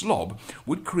humane slob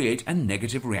would create a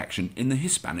negative reaction in the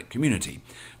Hispanic community,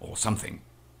 or something.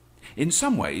 In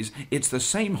some ways, it's the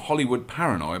same Hollywood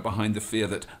paranoia behind the fear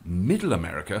that Middle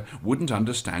America wouldn't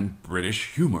understand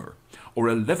British humour, or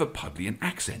a Liverpudlian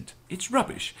accent. It's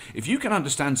rubbish. If you can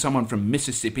understand someone from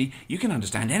Mississippi, you can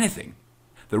understand anything.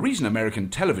 The reason American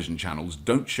television channels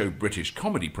don't show British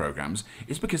comedy programs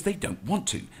is because they don't want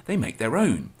to. They make their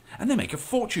own, and they make a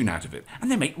fortune out of it, and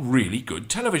they make really good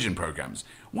television programs.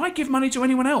 Why give money to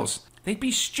anyone else? They'd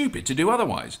be stupid to do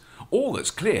otherwise. All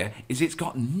that's clear is it's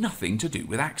got nothing to do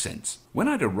with accents. When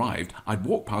I'd arrived, I'd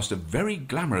walked past a very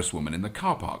glamorous woman in the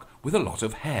car park with a lot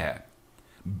of hair.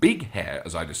 Big Hair,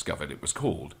 as I discovered it was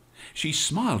called. She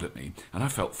smiled at me, and I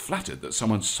felt flattered that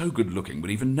someone so good-looking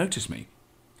would even notice me.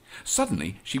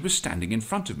 Suddenly, she was standing in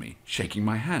front of me, shaking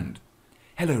my hand.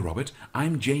 "Hello, Robert.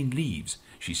 I'm Jane Leaves,"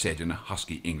 she said in a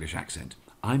husky English accent.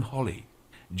 "I'm Holly."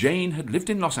 Jane had lived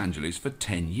in Los Angeles for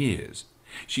 10 years.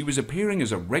 She was appearing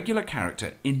as a regular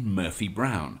character in Murphy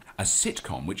Brown, a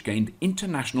sitcom which gained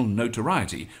international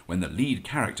notoriety when the lead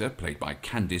character, played by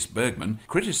Candice Bergman,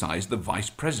 criticized the vice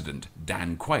president,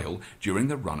 Dan Quayle, during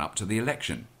the run-up to the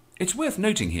election. It's worth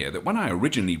noting here that when I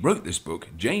originally wrote this book,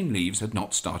 Jane Leaves had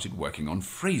not started working on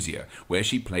Frasier, where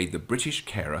she played the British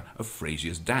carer of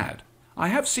Frasier's dad. I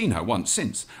have seen her once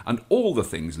since, and all the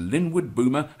things Linwood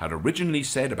Boomer had originally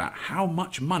said about how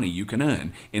much money you can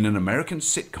earn in an American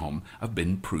sitcom have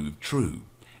been proved true.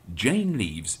 Jane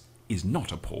Leaves is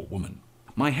not a poor woman.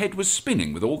 My head was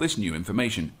spinning with all this new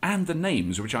information, and the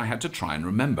names which I had to try and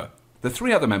remember. The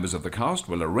 3 other members of the cast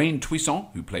were Lorraine Toussaint,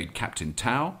 who played Captain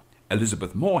Tao,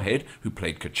 Elizabeth Moorhead, who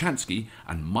played Kachansky,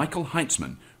 and Michael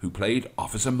Heitzman, who played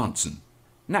Officer Munson.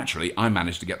 Naturally, I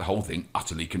managed to get the whole thing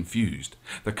utterly confused.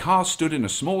 The cast stood in a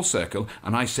small circle,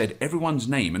 and I said everyone's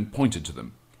name and pointed to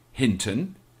them.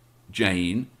 Hinton,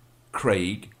 Jane,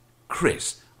 Craig,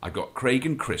 Chris. I got Craig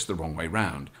and Chris the wrong way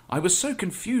round. I was so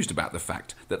confused about the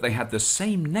fact that they had the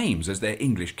same names as their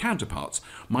English counterparts.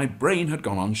 My brain had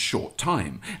gone on short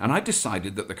time, and I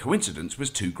decided that the coincidence was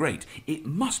too great. It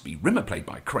must be Rimmer played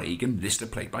by Craig and Lister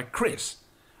played by Chris.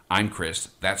 "I'm Chris,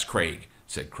 that's Craig,"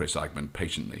 said Chris Eichman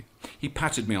patiently. He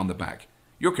patted me on the back.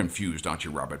 "You're confused, aren't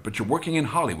you, Robert? But you're working in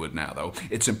Hollywood now, though.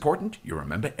 It's important you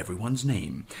remember everyone's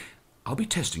name. I'll be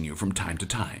testing you from time to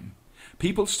time."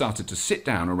 People started to sit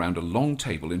down around a long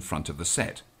table in front of the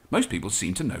set. Most people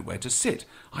seemed to know where to sit.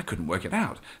 I couldn't work it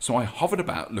out, so I hovered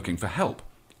about looking for help.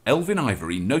 Elvin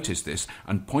Ivory noticed this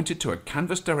and pointed to a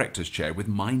canvas director's chair with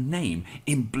my name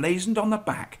emblazoned on the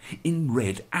back in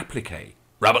red applique.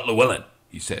 "Robert Llewellyn,"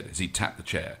 he said as he tapped the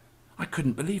chair. I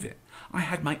couldn't believe it. I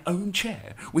had my own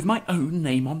chair with my own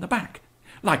name on the back.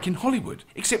 Like in Hollywood,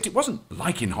 except it wasn't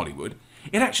like in Hollywood.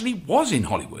 It actually was in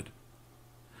Hollywood.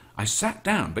 I sat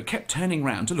down but kept turning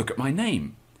round to look at my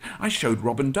name. I showed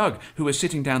Rob and Doug, who were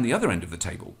sitting down the other end of the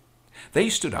table. They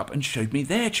stood up and showed me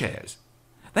their chairs.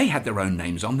 They had their own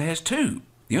names on theirs too,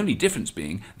 the only difference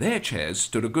being their chairs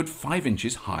stood a good 5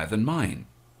 inches higher than mine.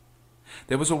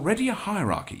 There was already a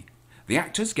hierarchy. The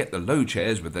actors get the low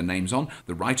chairs with their names on.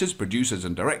 The writers, producers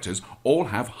and directors all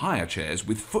have higher chairs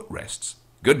with footrests.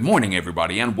 Good morning,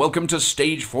 everybody, and welcome to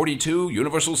Stage 42,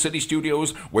 Universal City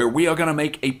Studios, where we are going to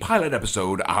make a pilot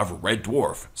episode of Red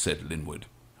Dwarf, said Linwood.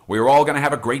 We're all going to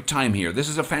have a great time here. This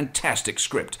is a fantastic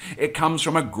script. It comes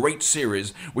from a great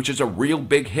series, which is a real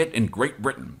big hit in Great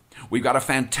Britain. We've got a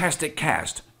fantastic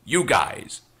cast. You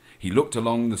guys. He looked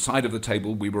along the side of the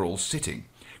table we were all sitting.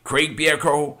 Craig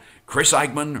Bierko, Chris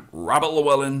Eichman, Robert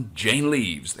Llewellyn, Jane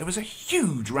Leaves. There was a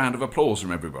huge round of applause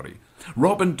from everybody.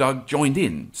 Rob and Doug joined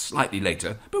in slightly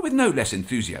later, but with no less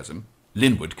enthusiasm.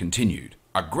 Linwood continued.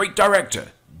 A great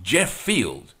director, Jeff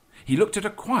Field. He looked at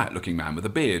a quiet-looking man with a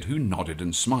beard who nodded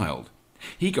and smiled.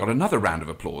 He got another round of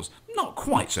applause, not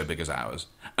quite so big as ours.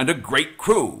 And a great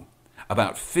crew.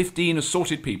 About 15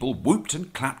 assorted people whooped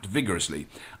and clapped vigorously.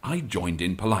 I joined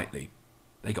in politely.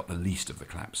 They got the least of the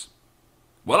claps.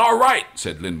 Well, all right,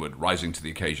 said Linwood, rising to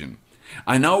the occasion.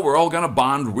 I know we're all going to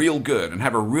bond real good and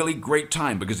have a really great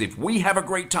time, because if we have a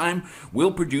great time,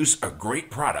 we'll produce a great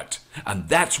product. And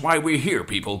that's why we're here,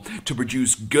 people, to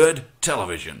produce good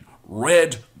television.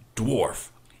 Red Dwarf.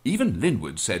 Even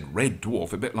Linwood said Red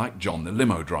Dwarf a bit like John the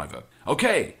limo driver.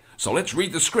 Okay, so let's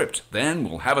read the script. Then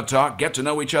we'll have a talk, get to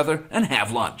know each other, and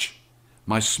have lunch.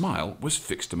 My smile was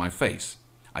fixed to my face.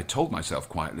 I told myself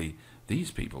quietly,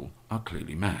 these people are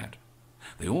clearly mad.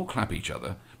 They all clap each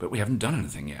other, but we haven't done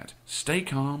anything yet. Stay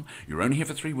calm. You're only here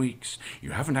for 3 weeks.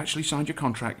 You haven't actually signed your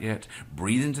contract yet.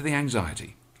 Breathe into the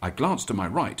anxiety. I glanced to my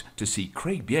right to see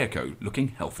Craig Bierko looking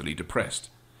healthily depressed.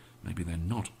 Maybe they're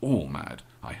not all mad,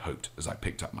 I hoped as I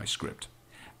picked up my script.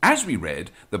 As we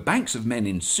read, the banks of men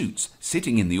in suits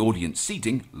sitting in the audience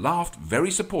seating laughed very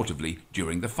supportively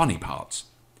during the funny parts.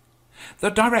 The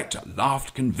director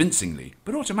laughed convincingly,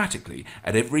 but automatically,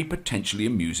 at every potentially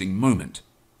amusing moment.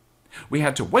 We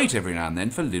had to wait every now and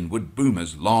then for Linwood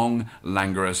Boomer's long,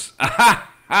 languorous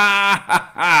 "ah-ha,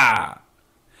 ha-ha-ha."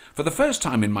 For the first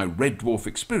time in my Red Dwarf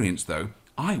experience, though,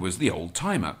 I was the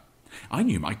old-timer. I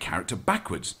knew my character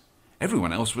backwards.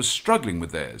 Everyone else was struggling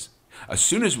with theirs. As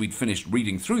soon as we'd finished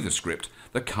reading through the script,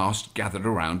 the cast gathered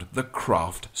around the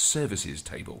Craft Services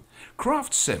table.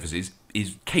 Craft Services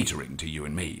is catering to you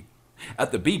and me.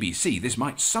 At the BBC, this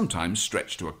might sometimes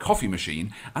stretch to a coffee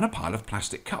machine and a pile of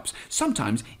plastic cups,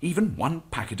 sometimes even one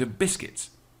packet of biscuits.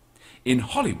 In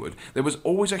Hollywood, there was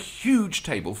always a huge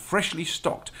table freshly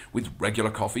stocked with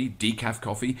regular coffee, decaf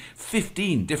coffee,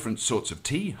 15 different sorts of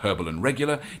tea, herbal and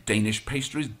regular, Danish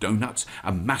pastries, donuts,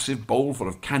 a massive bowl full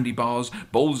of candy bars,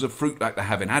 bowls of fruit like they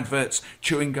have in adverts,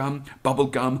 chewing gum, bubble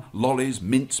gum, lollies,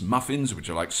 mints, muffins, which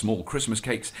are like small Christmas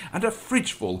cakes, and a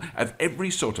fridge full of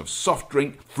every sort of soft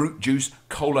drink, fruit juice,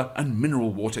 cola and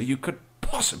mineral water you could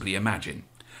possibly imagine.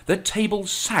 The table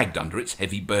sagged under its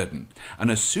heavy burden,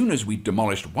 and as soon as we'd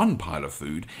demolished one pile of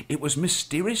food, it was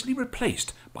mysteriously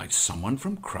replaced by someone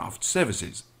from craft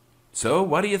services. "So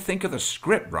what do you think of the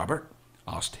script, Robert?"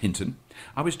 asked Hinton.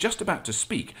 I was just about to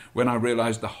speak when I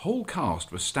realised the whole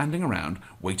cast was standing around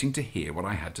waiting to hear what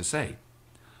I had to say.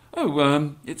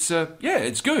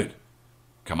 It's good."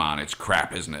 "Come on, it's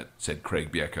crap, isn't it?" said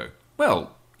Craig Bierko.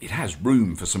 "Well, it has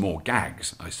room for some more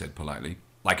gags," I said politely.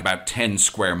 "Like about 10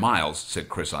 square miles," said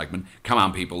Chris Eichmann. "Come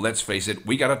on, people, let's face it,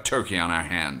 we got a turkey on our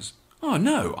hands." "Oh,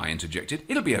 no," I interjected.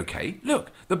 "It'll be okay.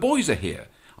 Look, the boys are here."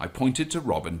 I pointed to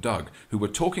Rob and Doug, who were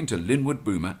talking to Linwood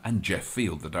Boomer and Jeff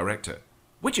Field, the director.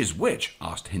 "Which is which?"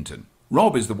 asked Hinton.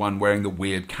 "Rob is the one wearing the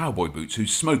weird cowboy boots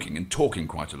who's smoking and talking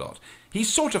quite a lot.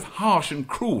 He's sort of harsh and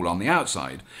cruel on the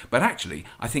outside, but actually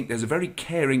I think there's a very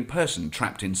caring person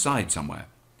trapped inside somewhere.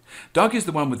 Doug is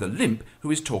the one with the limp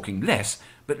who is talking less,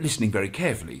 but listening very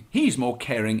carefully. He's more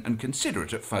caring and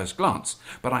considerate at first glance,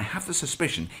 but I have the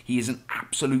suspicion he is an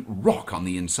absolute rock on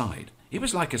the inside. It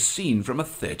was like a scene from a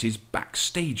 30s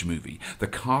backstage movie. The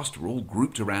cast were all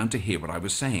grouped around to hear what I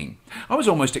was saying. I was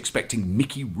almost expecting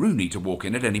Mickey Rooney to walk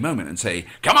in at any moment and say,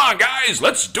 "Come on, guys,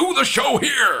 let's do the show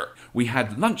here!" We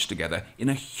had lunch together in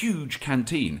a huge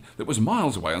canteen that was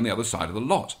miles away on the other side of the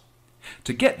lot.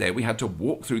 To get there, we had to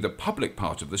walk through the public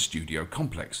part of the studio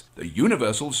complex, the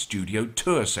Universal Studio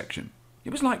Tour section.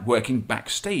 It was like working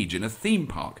backstage in a theme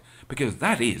park, because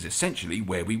that is essentially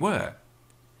where we were.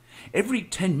 Every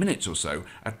 10 minutes or so,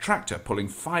 a tractor pulling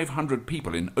 500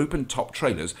 people in open-top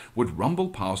trailers would rumble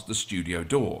past the studio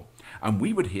door, and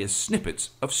we would hear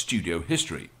snippets of studio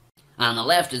history. On the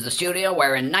left is the studio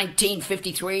where in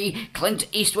 1953 Clint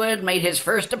Eastwood made his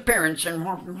first appearance in...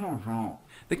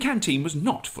 The canteen was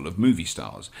not full of movie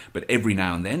stars, but every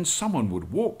now and then someone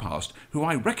would walk past who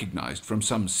I recognised from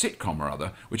some sitcom or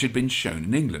other which had been shown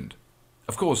in England.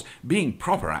 Of course, being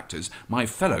proper actors, my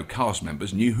fellow cast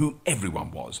members knew who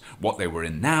everyone was, what they were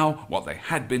in now, what they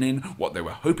had been in, what they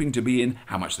were hoping to be in,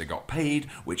 how much they got paid,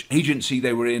 which agency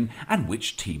they were in, and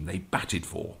which team they batted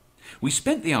for. We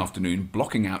spent the afternoon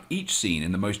blocking out each scene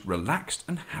in the most relaxed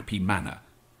and happy manner.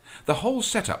 The whole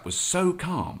setup was so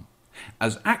calm.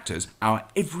 As actors, our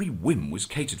every whim was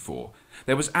catered for.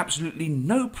 There was absolutely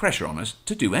no pressure on us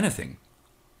to do anything.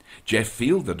 Jeff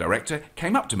Field, the director,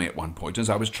 came up to me at one point as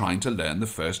I was trying to learn the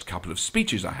first couple of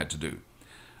speeches I had to do.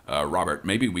 "Robert,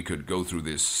 maybe we could go through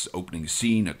this opening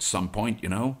scene at some point, you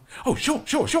know?" "Oh,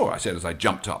 sure, I said as I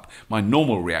jumped up, my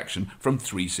normal reaction from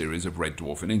 3 series of Red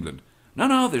Dwarf in England.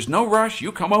 No, there's no rush.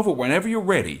 You come over whenever you're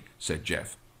ready," said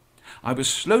Jeff. I was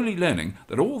slowly learning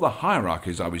that all the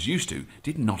hierarchies I was used to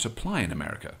did not apply in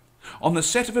America. On the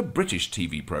set of a British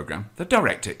TV programme, the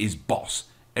director is boss.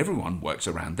 Everyone works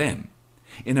around them.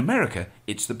 In America,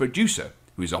 it's the producer,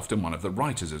 who is often one of the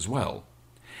writers as well.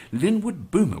 Linwood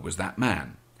Boomer was that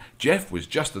man. Jeff was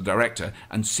just the director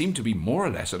and seemed to be more or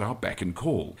less at our beck and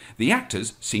call. The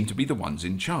actors seemed to be the ones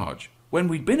in charge. When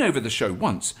we'd been over the show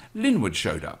once, Linwood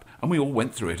showed up, and we all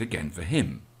went through it again for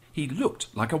him. He looked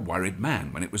like a worried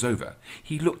man when it was over.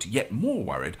 He looked yet more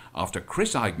worried after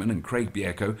Chris Eichmann and Craig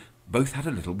Bierko both had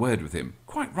a little word with him,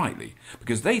 quite rightly,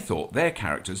 because they thought their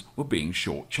characters were being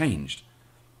short-changed.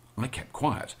 I kept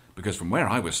quiet, because from where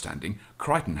I was standing,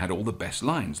 Crichton had all the best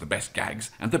lines, the best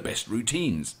gags, and the best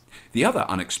routines. The other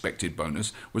unexpected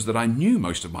bonus was that I knew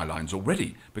most of my lines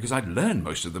already, because I'd learned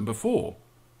most of them before.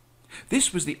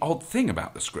 This was the odd thing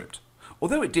about the script.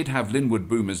 Although it did have Linwood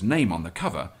Boomer's name on the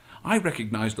cover, I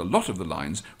recognised a lot of the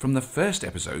lines from the first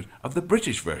episode of the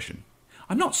British version.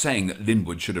 I'm not saying that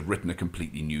Linwood should have written a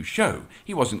completely new show.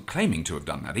 He wasn't claiming to have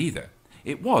done that either.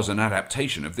 It was an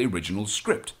adaptation of the original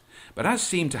script, but as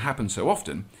seemed to happen so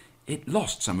often, it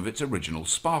lost some of its original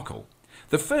sparkle.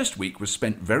 The first week was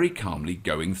spent very calmly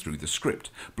going through the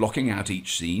script, blocking out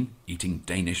each scene, eating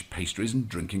Danish pastries and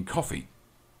drinking coffee.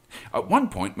 At one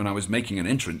point, when I was making an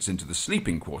entrance into the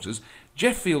sleeping quarters,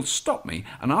 Jeff Field stopped me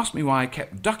and asked me why I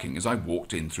kept ducking as I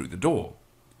walked in through the door.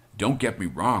 "Don't get me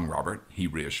wrong, Robert," he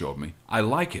reassured me. "I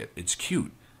like it, it's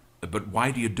cute. But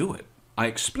why do you do it?" I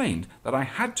explained that I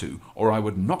had to, or I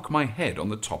would knock my head on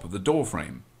the top of the door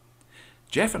frame.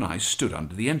 Jeff and I stood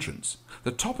under the entrance.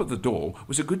 The top of the door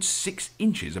was a good 6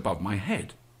 inches above my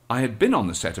head. I had been on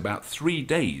the set about 3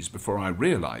 days before I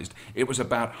realised it was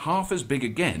about half as big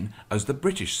again as the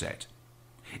British set.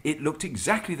 It looked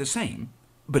exactly the same,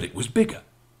 but it was bigger.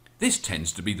 This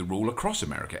tends to be the rule across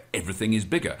America. Everything is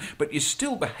bigger, but you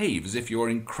still behave as if you're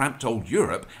in cramped old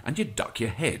Europe and you duck your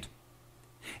head.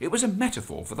 It was a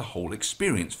metaphor for the whole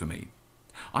experience for me.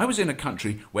 I was in a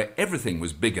country where everything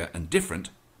was bigger and different,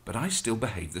 but I still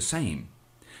behaved the same.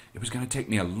 It was going to take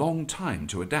me a long time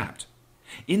to adapt.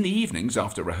 In the evenings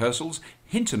after rehearsals,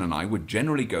 Hinton and I would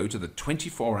generally go to the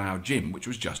 24-hour gym, which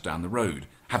was just down the road,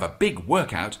 have a big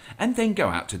workout, and then go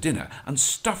out to dinner and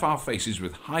stuff our faces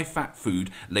with high-fat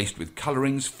food laced with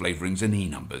colourings, flavourings and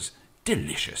E-numbers.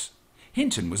 Delicious.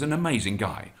 Hinton was an amazing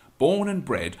guy, born and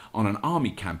bred on an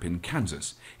army camp in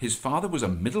Kansas. His father was a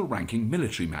middle-ranking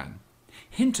military man.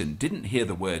 Hinton didn't hear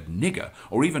the word nigger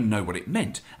or even know what it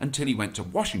meant until he went to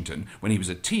Washington when he was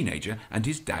a teenager and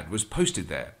his dad was posted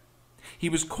there. He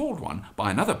was called one by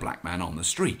another black man on the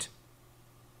street.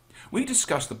 We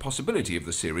discussed the possibility of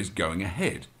the series going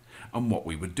ahead and what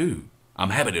we would do. "I'm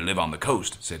happy to live on the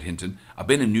coast," said Hinton. "I've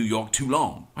been in New York too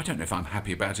long." "I don't know if I'm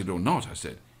happy about it or not," I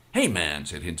said. "Hey man,"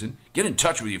 said Hinton, "get in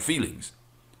touch with your feelings."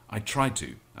 I tried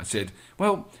to. I said,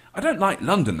 "Well, I don't like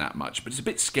London that much, but it's a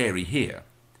bit scary here.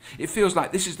 It feels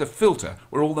like this is the filter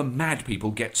where all the mad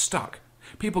people get stuck.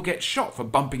 People get shot for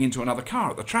bumping into another car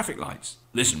at the traffic lights."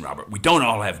 "Listen, Robert, we don't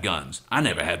all have guns. I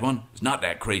never had one. It's not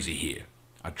that crazy here."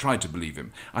 I tried to believe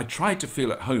him. I tried to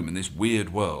feel at home in this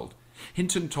weird world.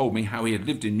 Hinton told me how he had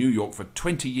lived in New York for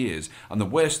 20 years, and the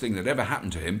worst thing that ever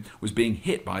happened to him was being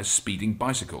hit by a speeding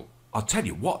bicycle. "I'll tell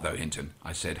you what, though, Hinton,"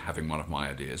 I said, having one of my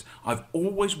ideas. "I've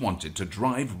always wanted to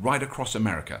drive right across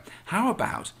America. How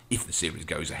about, if the series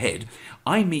goes ahead,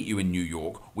 I meet you in New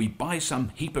York, we buy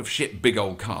some heap of shit big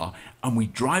old car, and we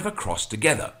drive across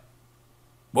together?"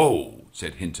 "Whoa,"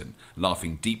 said Hinton,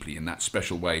 laughing deeply in that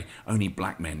special way only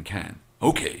black men can.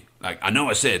 "Okay, like, I know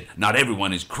I said not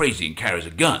everyone is crazy and carries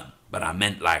a gun, but I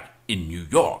meant like in New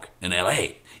York and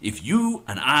L.A. If you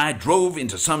and I drove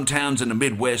into some towns in the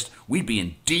Midwest, we'd be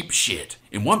in deep shit.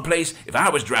 In one place, if I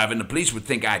was driving, the police would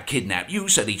think I'd kidnapped you,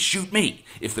 so they'd shoot me.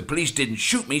 If the police didn't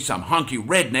shoot me, some honky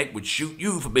redneck would shoot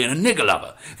you for being a nigger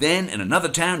lover. Then, in another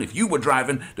town, if you were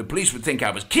driving, the police would think I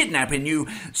was kidnapping you,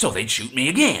 so they'd shoot me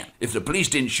again. If the police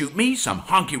didn't shoot me, some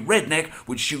honky redneck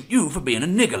would shoot you for being a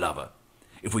nigger lover.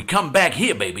 If we come back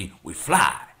here, baby, we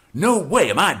fly. No way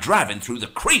am I driving through the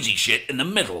crazy shit in the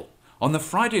middle." On the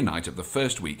Friday night of the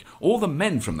first week, all the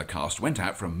men from the cast went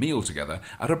out for a meal together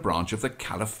at a branch of the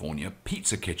California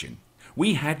Pizza Kitchen.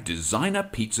 We had designer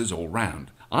pizzas all round.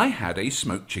 I had a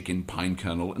smoked chicken, pine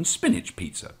kernel and spinach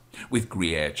pizza, with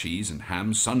Gruyere cheese and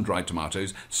ham, sun-dried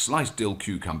tomatoes, sliced dill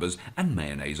cucumbers and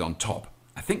mayonnaise on top.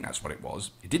 I think that's what it was.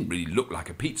 It didn't really look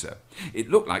like a pizza. It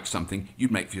looked like something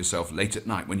you'd make for yourself late at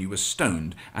night when you were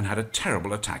stoned and had a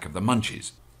terrible attack of the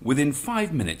munchies. Within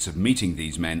 5 minutes of meeting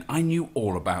these men, I knew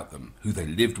all about them, who they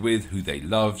lived with, who they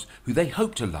loved, who they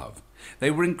hoped to love.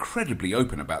 They were incredibly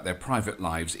open about their private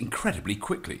lives incredibly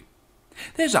quickly.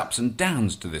 There's ups and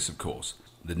downs to this, of course.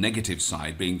 The negative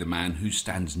side being the man who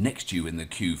stands next to you in the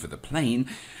queue for the plane,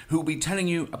 who will be telling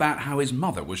you about how his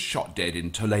mother was shot dead in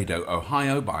Toledo,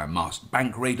 Ohio by a masked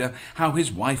bank raider, how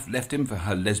his wife left him for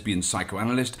her lesbian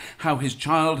psychoanalyst, how his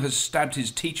child has stabbed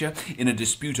his teacher in a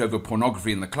dispute over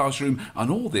pornography in the classroom, and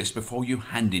all this before you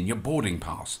hand in your boarding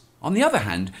pass. On the other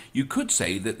hand, you could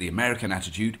say that the American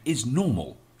attitude is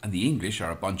normal, and the English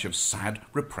are a bunch of sad,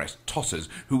 repressed tossers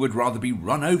who would rather be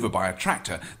run over by a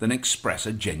tractor than express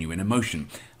a genuine emotion.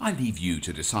 I leave you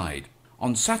to decide.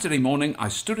 On Saturday morning, I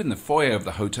stood in the foyer of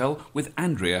the hotel with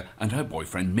Andrea and her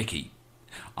boyfriend Mickey.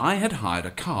 I had hired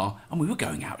a car and we were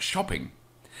going out shopping.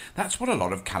 That's what a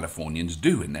lot of Californians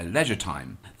do in their leisure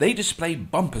time. They display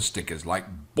bumper stickers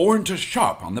like "Born to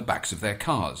Shop" on the backs of their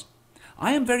cars.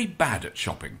 I am very bad at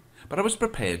shopping, but I was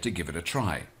prepared to give it a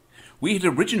try. We had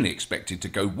originally expected to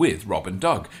go with Rob and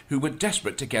Doug, who were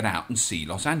desperate to get out and see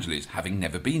Los Angeles, having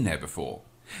never been there before.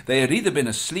 They had either been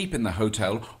asleep in the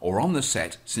hotel or on the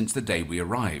set since the day we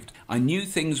arrived. I knew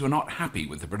things were not happy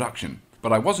with the production,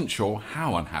 but I wasn't sure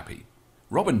how unhappy.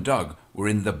 Rob and Doug were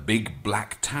in the Big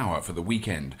Black Tower for the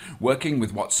weekend, working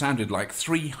with what sounded like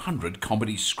 300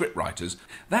 comedy scriptwriters.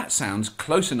 That sounds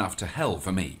close enough to hell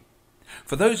for me.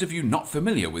 For those of you not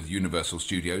familiar with Universal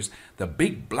Studios, the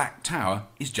Big Black Tower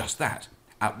is just that.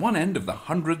 At one end of the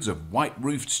hundreds of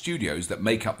white-roofed studios that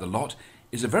make up the lot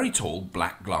is a very tall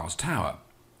black glass tower.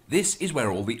 This is where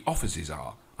all the offices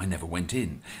are. I never went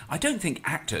in. I don't think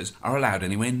actors are allowed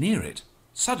anywhere near it.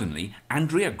 Suddenly,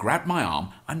 Andrea grabbed my arm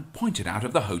and pointed out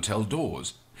of the hotel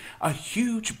doors. A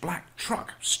huge black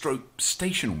truck stroke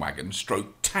station wagon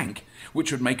stroke tank,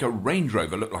 which would make a Range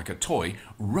Rover look like a toy,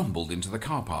 rumbled into the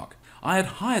car park. I had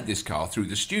hired this car through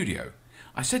the studio.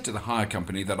 I said to the hire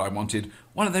company that I wanted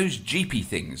one of those jeepy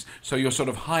things, so you're sort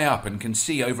of high up and can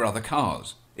see over other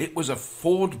cars. It was a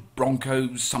Ford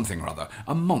Bronco something or other,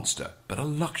 a monster, but a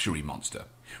luxury monster.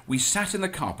 We sat in the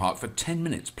car park for 10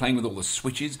 minutes playing with all the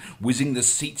switches, whizzing the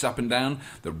seats up and down,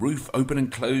 the roof open and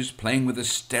closed, playing with the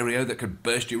stereo that could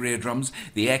burst your eardrums,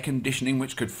 the air conditioning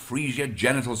which could freeze your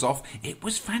genitals off. It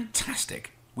was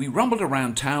fantastic. We rumbled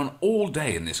around town all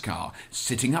day in this car,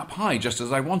 sitting up high just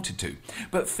as I wanted to,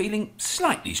 but feeling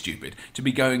slightly stupid to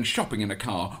be going shopping in a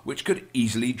car which could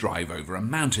easily drive over a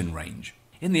mountain range.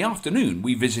 In the afternoon,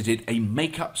 we visited a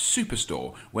makeup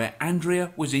superstore where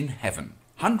Andrea was in heaven.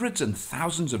 Hundreds and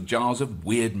thousands of jars of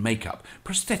weird makeup,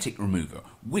 prosthetic remover,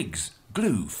 wigs,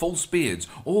 glue, false beards,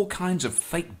 all kinds of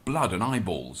fake blood and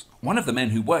eyeballs. One of the men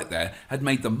who worked there had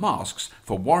made the masks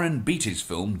for Warren Beatty's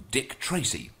film Dick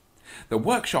Tracy. The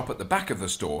workshop at the back of the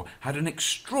store had an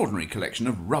extraordinary collection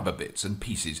of rubber bits and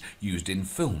pieces used in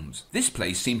films. This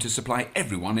place seemed to supply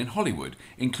everyone in Hollywood,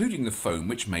 including the foam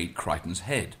which made Crichton's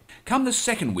head. Come the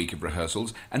second week of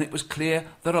rehearsals, and it was clear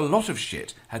that a lot of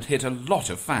shit had hit a lot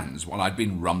of fans while I'd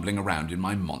been rumbling around in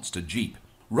my monster Jeep.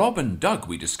 Rob and Doug,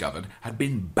 we discovered, had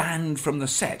been banned from the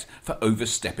set for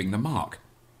overstepping the mark.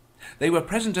 They were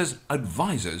present as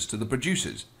advisors to the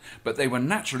producers, but they were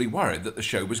naturally worried that the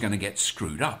show was going to get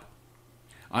screwed up.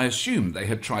 I assumed they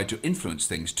had tried to influence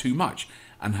things too much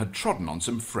and had trodden on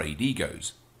some frayed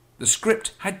egos. The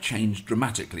script had changed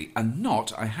dramatically, and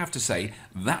not, I have to say,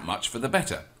 that much for the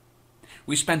better.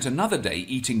 We spent another day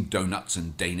eating donuts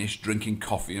and Danish, drinking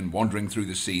coffee and wandering through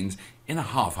the scenes in a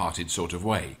half-hearted sort of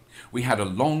way. We had a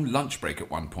long lunch break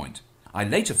at one point. I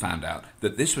later found out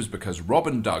that this was because Rob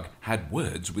and Doug had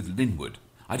words with Linwood.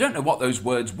 I don't know what those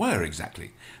words were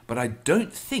exactly, but I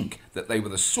don't think that they were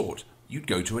the sort you'd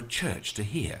go to a church to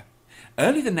hear.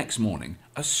 Early the next morning,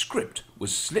 a script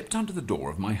was slipped under the door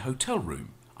of my hotel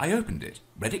room. I opened it,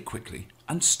 read it quickly,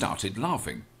 and started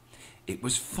laughing. It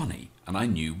was funny, and I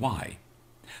knew why.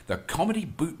 The comedy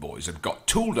boot boys had got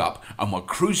tooled up and were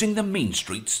cruising the mean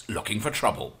streets looking for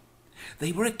trouble.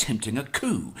 They were attempting a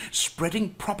coup,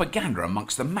 spreading propaganda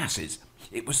amongst the masses.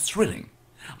 It was thrilling.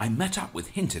 I met up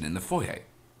with Hinton in the foyer.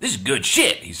 "This is good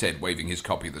shit," he said, waving his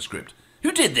copy of the script.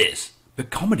 "Who did this?" "The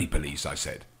comedy police," I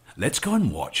said. "Let's go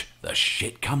and watch the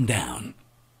shit come down."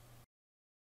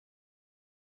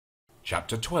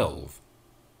 Chapter 12.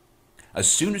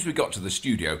 As soon as we got to the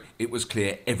studio, it was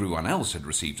clear everyone else had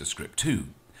received a script too.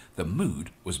 The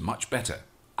mood was much better.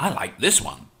 "I like this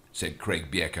one," said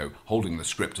Craig Bierko, holding the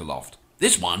script aloft.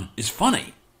 "This one is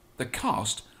funny." The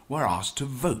cast were asked to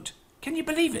vote. Can you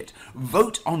believe it?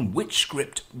 Vote on which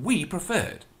script we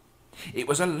preferred. It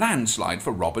was a landslide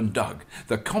for Rob and Doug.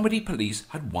 The comedy police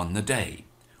had won the day.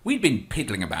 We'd been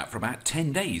piddling about for about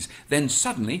 10 days. Then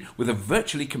suddenly, with a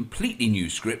virtually completely new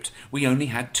script, we only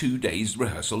had 2 days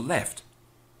rehearsal left.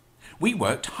 We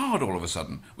worked hard all of a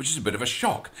sudden, which is a bit of a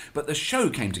shock, but the show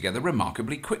came together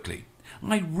remarkably quickly.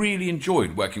 I really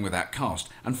enjoyed working with that cast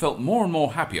and felt more and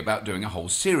more happy about doing a whole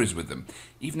series with them,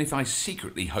 even if I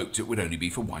secretly hoped it would only be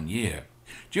for 1 year.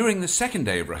 During the second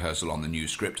day of rehearsal on the new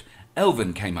script,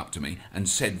 Elvin came up to me and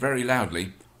said very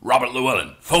loudly, "Robert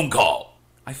Llewellyn, phone call."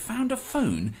 I found a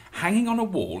phone hanging on a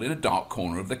wall in a dark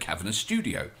corner of the cavernous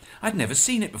studio. I'd never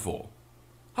seen it before.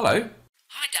 "Hello?"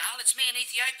 Hi, Dal, it's me in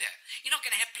Ethiopia. You're not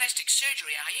going to have plastic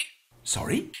surgery, are you?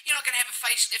 "Sorry?" You're not going to have a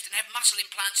facelift and have muscle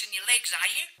implants in your legs, are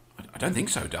you? "I don't think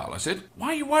so, Dal," I said. "Why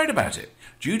are you worried about it?"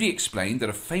 Judy explained that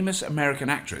a famous American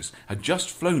actress had just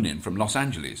flown in from Los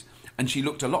Angeles, and she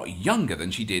looked a lot younger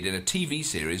than she did in a TV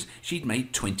series she'd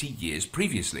made 20 years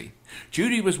previously.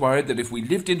 Judy was worried that if we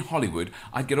lived in Hollywood,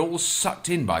 I'd get all sucked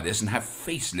in by this and have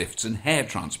facelifts and hair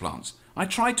transplants. I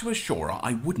tried to assure her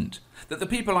I wouldn't, that the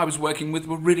people I was working with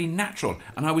were really natural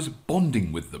and I was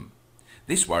bonding with them.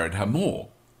 This worried her more.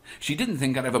 She didn't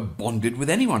think I'd ever bonded with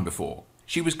anyone before.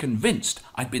 She was convinced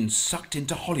I'd been sucked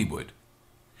into Hollywood.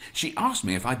 She asked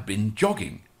me if I'd been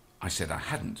jogging. I said I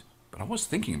hadn't, but I was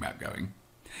thinking about going.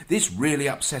 This really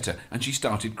upset her, and she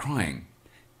started crying.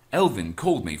 Elvin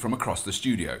called me from across the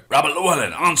studio. "Robert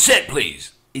Llewellyn, on set,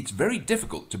 please." It's very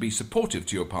difficult to be supportive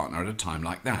to your partner at a time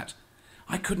like that.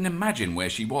 I couldn't imagine where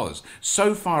she was,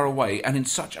 so far away and in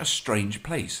such a strange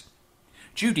place.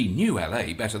 Judy knew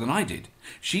LA better than I did.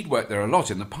 She'd worked there a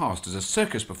lot in the past as a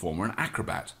circus performer and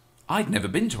acrobat. I'd never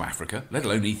been to Africa, let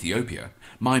alone Ethiopia.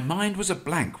 My mind was a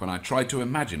blank when I tried to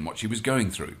imagine what she was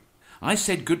going through. I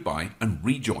said goodbye and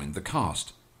rejoined the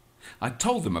cast. I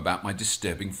told them about my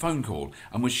disturbing phone call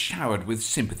and was showered with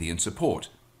sympathy and support.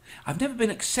 I've never been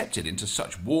accepted into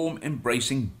such warm,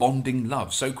 embracing, bonding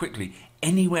love so quickly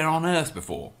anywhere on earth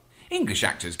before. English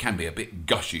actors can be a bit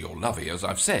gushy or lovey, as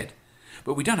I've said,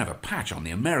 but we don't have a patch on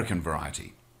the American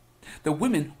variety. The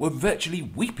women were virtually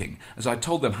weeping as I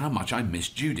told them how much I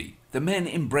missed Judy. The men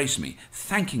embraced me,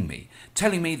 thanking me,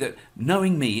 telling me that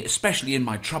knowing me, especially in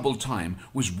my troubled time,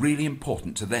 was really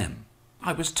important to them.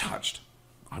 I was touched.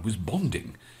 I was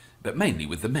bonding, but mainly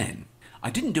with the men. I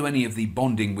didn't do any of the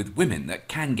bonding with women that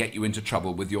can get you into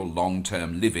trouble with your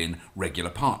long-term live-in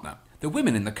regular partner. The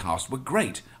women in the cast were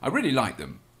great. I really liked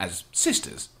them, as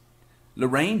sisters.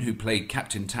 Lorraine, who played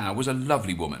Captain Tower, was a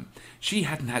lovely woman. She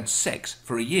hadn't had sex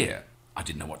for a year. I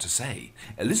didn't know what to say.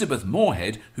 Elizabeth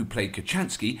Moorhead, who played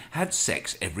Kachansky, had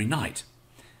sex every night.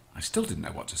 I still didn't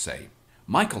know what to say.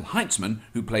 Michael Heitzman,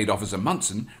 who played Officer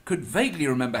Munson, could vaguely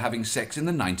remember having sex in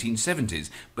the 1970s,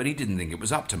 but he didn't think it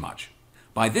was up to much.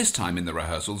 By this time in the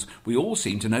rehearsals, we all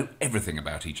seemed to know everything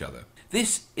about each other.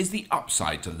 This is the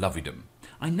upside to loveydom.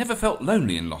 I never felt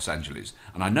lonely in Los Angeles,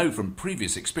 and I know from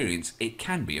previous experience it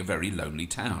can be a very lonely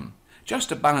town. Just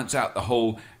to balance out the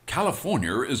whole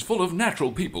California is full of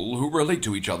natural people who relate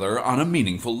to each other on a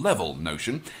meaningful level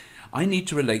notion, I need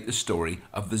to relate the story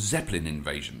of the Zeppelin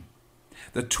invasion.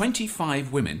 The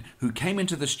 25 women who came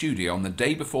into the studio on the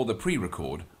day before the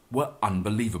pre-record were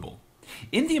unbelievable.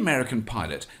 In the American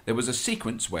pilot, there was a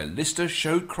sequence where Lister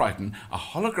showed Crichton a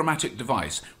hologrammatic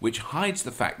device which hides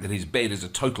the fact that his bed is a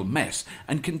total mess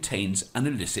and contains an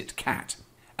illicit cat.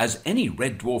 As any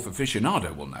Red Dwarf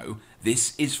aficionado will know,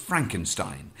 this is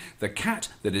Frankenstein, the cat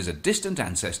that is a distant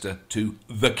ancestor to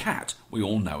the cat we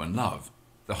all know and love.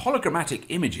 The hologrammatic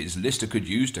images Lister could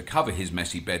use to cover his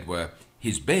messy bed were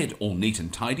his bed all neat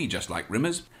and tidy just like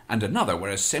Rimmer's, and another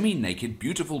where a semi-naked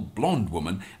beautiful blonde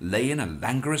woman lay in a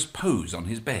languorous pose on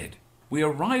his bed. We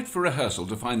arrived for rehearsal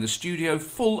to find the studio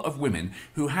full of women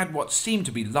who had what seemed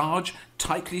to be large,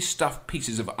 tightly stuffed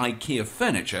pieces of IKEA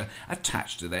furniture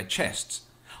attached to their chests.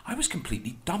 I was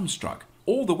completely dumbstruck.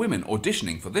 All the women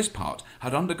auditioning for this part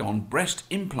had undergone breast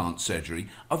implant surgery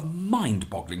of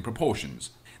mind-boggling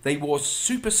proportions. They wore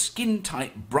super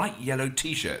skin-tight, bright yellow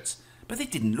t-shirts, but they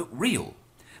didn't look real.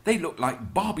 They looked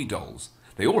like Barbie dolls.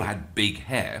 They all had big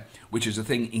hair, which is a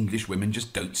thing English women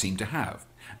just don't seem to have.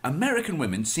 American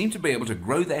women seem to be able to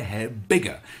grow their hair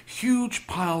bigger, huge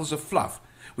piles of fluff,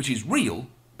 which is real,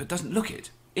 but doesn't look it.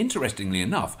 Interestingly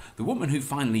enough, the woman who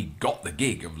finally got the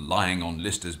gig of lying on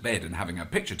Lister's bed and having her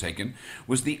picture taken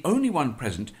was the only one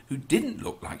present who didn't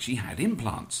look like she had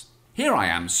implants. Here I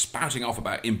am spouting off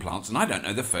about implants and I don't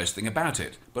know the first thing about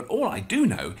it. But all I do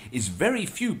know is very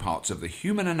few parts of the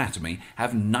human anatomy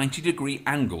have 90-degree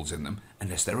angles in them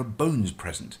unless there are bones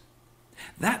present.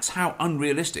 That's how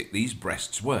unrealistic these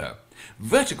breasts were.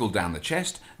 Vertical down the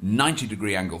chest,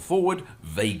 90-degree angle forward,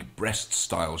 vague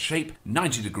breast-style shape,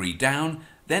 90-degree down,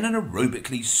 then an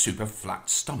aerobically super flat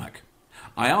stomach.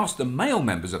 I asked the male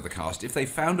members of the cast if they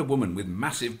found a woman with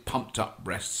massive pumped-up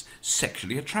breasts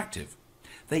sexually attractive.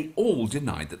 They all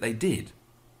denied that they did.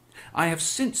 I have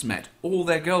since met all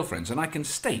their girlfriends and I can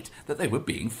state that they were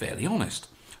being fairly honest.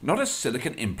 Not a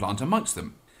silicone implant amongst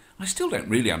them. I still don't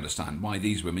really understand why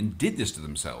these women did this to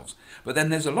themselves, but then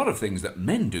there's a lot of things that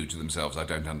men do to themselves I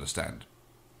don't understand.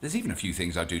 There's even a few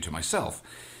things I do to myself.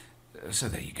 So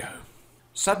there you go.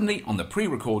 Suddenly, on the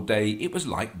pre-record day, it was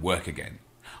like work again.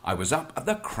 I was up at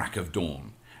the crack of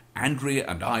dawn. Andrea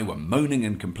and I were moaning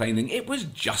and complaining. It was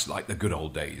just like the good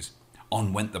old days.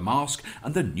 On went the mask,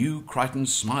 and the new Crichton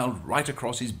smiled right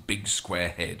across his big square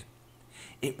head.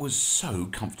 It was so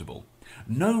comfortable.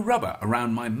 No rubber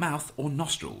around my mouth or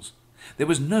nostrils. There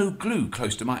was no glue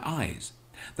close to my eyes.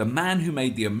 The man who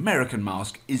made the American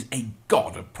mask is a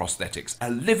god of prosthetics, a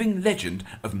living legend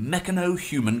of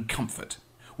mechano-human comfort.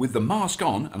 With the mask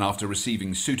on, and after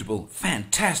receiving suitable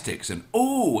fantastics and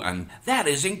 "ooh" and "that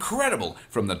is incredible"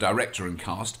 from the director and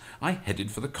cast, I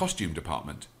headed for the costume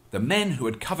department. The men who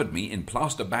had covered me in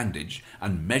plaster bandage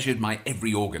and measured my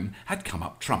every organ had come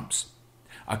up trumps.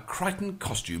 A Crichton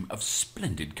costume of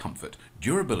splendid comfort,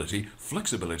 durability,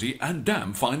 flexibility, and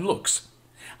damn fine looks.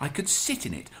 I could sit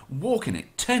in it, walk in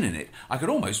it, turn in it. I could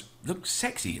almost look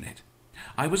sexy in it.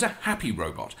 I was a happy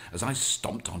robot as I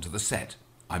stomped onto the set.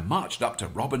 I marched up to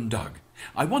Rob and Doug.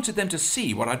 I wanted them to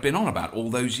see what I'd been on about all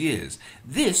those years.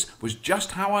 This was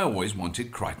just how I always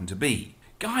wanted Crichton to be.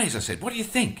 "Guys," I said, "what do you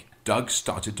think?" Doug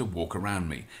started to walk around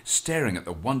me, staring at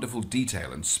the wonderful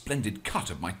detail and splendid cut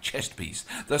of my chest piece,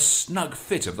 the snug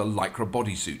fit of the lycra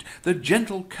bodysuit, the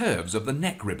gentle curves of the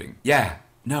neck ribbing. "Yeah,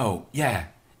 no, yeah,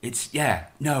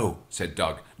 no," said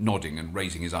Doug, nodding and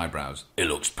raising his eyebrows. "It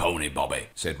looks pony, Bobby,"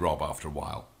 said Rob after a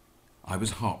while. I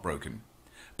was heartbroken.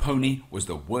 Pony was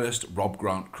the worst Rob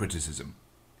Grant criticism.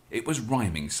 It was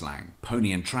rhyming slang.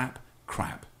 Pony and trap,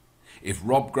 crap. If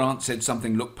Rob Grant said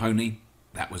something looked pony,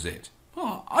 that was it.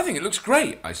 "Oh, I think it looks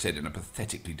great," I said in a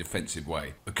pathetically defensive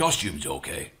way. "The costume's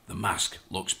okay. The mask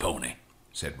looks pony,"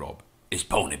 said Rob. "It's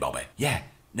pony, Bobby." Yeah,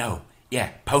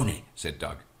 pony," said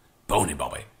Doug. "Pony,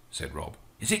 Bobby," said Rob.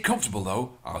 "Is it comfortable,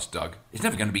 though?" asked Doug. "It's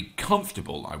never going to be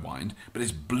comfortable," I whined, "but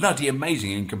it's bloody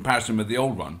amazing in comparison with the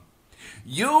old one."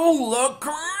 "You look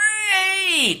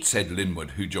great," said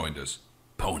Linwood, who joined us.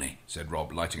 "Pony," said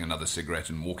Rob, lighting another cigarette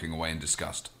and walking away in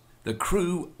disgust. The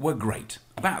crew were great.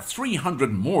 About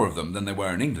 300 more of them than there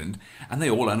were in England, and they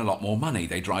all earn a lot more money.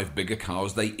 They drive bigger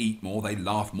cars, they eat more, they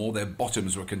laugh more, their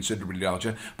bottoms were considerably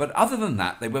larger, but other than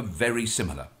that they were very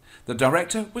similar. The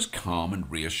director was calm and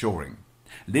reassuring.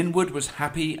 Linwood was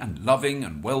happy and loving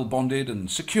and well-bonded and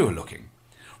secure-looking.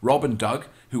 Rob and Doug,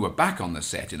 who were back on the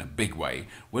set in a big way,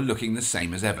 were looking the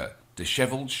same as ever,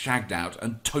 dishevelled, shagged out,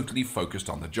 and totally focused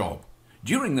on the job.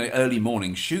 During the early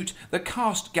morning shoot, the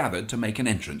cast gathered to make an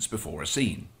entrance before a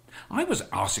scene. I was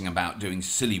arsing about doing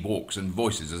silly walks and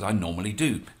voices as I normally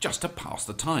do, just to pass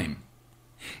the time.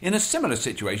 In a similar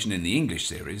situation in the English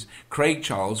series, Craig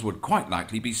Charles would quite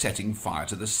likely be setting fire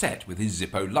to the set with his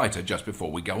Zippo lighter just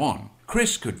before we go on.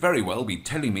 Chris could very well be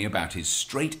telling me about his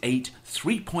straight-8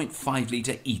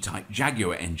 3.5-litre E-Type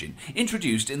Jaguar engine,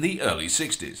 introduced in the early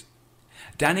 60s.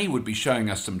 Danny would be showing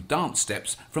us some dance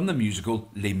steps from the musical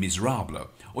Les Miserables,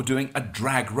 or doing a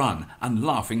drag run and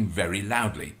laughing very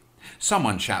loudly.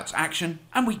 Someone shouts action,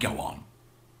 and we go on.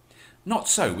 Not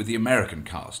so with the American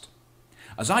cast.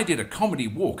 As I did a comedy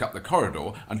walk up the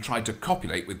corridor and tried to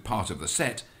copulate with part of the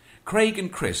set, Craig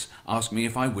and Chris asked me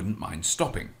if I wouldn't mind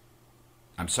stopping.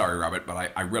 "I'm sorry, Robert,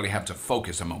 but I really have to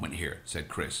focus a moment here," said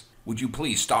Chris. "Would you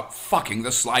please stop fucking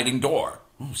the sliding door?"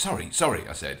 "Oh, sorry,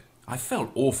 I said. I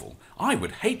felt awful. I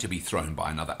would hate to be thrown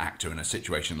by another actor in a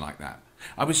situation like that.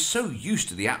 I was so used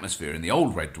to the atmosphere in the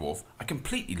old Red Dwarf, I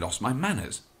completely lost my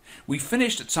manners. We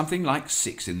finished at something like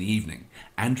 6 in the evening.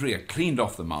 Andrea cleaned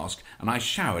off the mask and I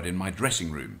showered in my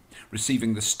dressing room,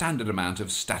 receiving the standard amount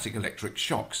of static electric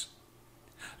shocks.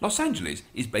 Los Angeles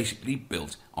is basically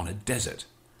built on a desert,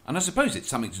 and I suppose it's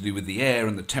something to do with the air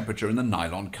and the temperature and the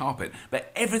nylon carpet,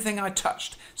 but everything I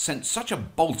touched sent such a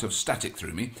bolt of static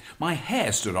through me, my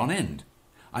hair stood on end.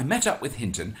 I met up with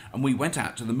Hinton and we went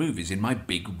out to the movies in my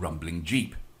big rumbling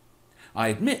Jeep. I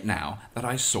admit now that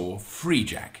I saw Free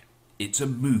Jack. It's a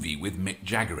movie with Mick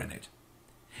Jagger in it.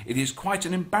 It is quite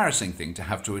an embarrassing thing to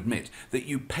have to admit that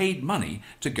you paid money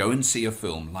to go and see a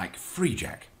film like Free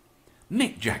Jack.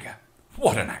 Mick Jagger,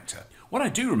 what an actor! What I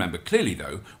do remember clearly,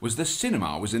 though, was the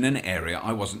cinema was in an area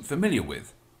I wasn't familiar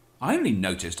with. I only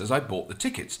noticed as I bought the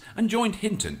tickets and joined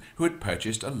Hinton, who had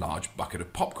purchased a large bucket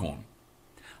of popcorn.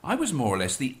 I was more or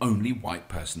less the only white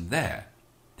person there.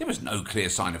 There was no clear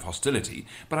sign of hostility,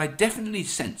 but I definitely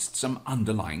sensed some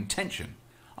underlying tension.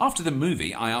 After the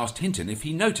movie, I asked Hinton if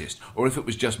he noticed, or if it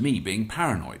was just me being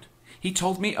paranoid. He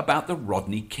told me about the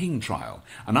Rodney King trial,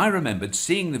 and I remembered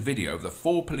seeing the video of the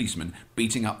 4 policemen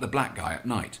beating up the black guy at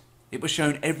night. It was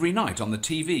shown every night on the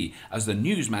TV, as the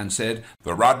newsman said,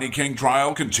 "The Rodney King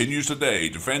trial continues today.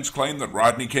 Defense claimed that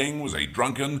Rodney King was a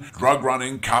drunken,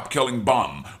 drug-running, cop-killing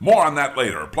bum. More on that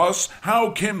later. Plus,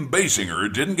 how Kim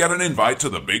Basinger didn't get an invite to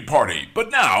the big party.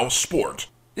 But now, sport."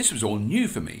 This was all new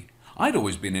for me. I'd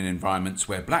always been in environments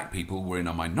where black people were in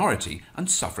a minority and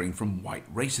suffering from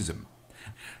white racism.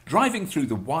 Driving through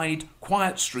the wide,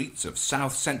 quiet streets of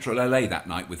South Central LA that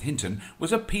night with Hinton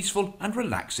was a peaceful and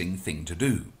relaxing thing to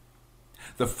do.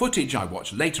 The footage I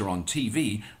watched later on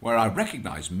TV, where I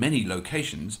recognised many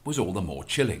locations, was all the more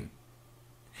chilling.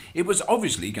 It was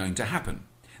obviously going to happen.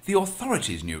 The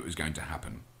authorities knew it was going to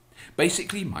happen.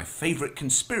 Basically, my favourite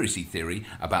conspiracy theory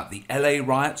about the LA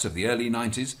riots of the early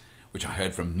 90s, which I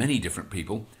heard from many different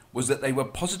people, was that they were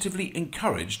positively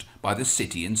encouraged by the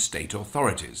city and state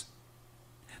authorities.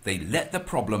 They let the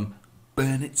problem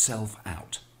burn itself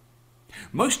out.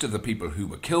 Most of the people who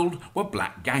were killed were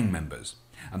black gang members,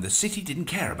 and the city didn't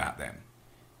care about them.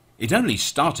 It only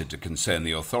started to concern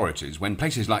the authorities when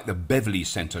places like the Beverly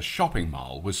Center shopping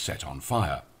mall was set on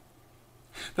fire.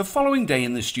 The following day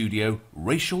in the studio,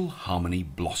 racial harmony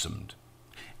blossomed.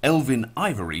 Elvin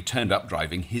Ivory turned up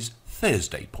driving his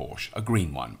Thursday Porsche, a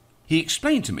green one. He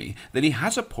explained to me that he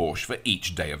has a Porsche for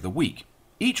each day of the week,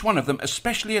 each one of them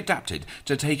especially adapted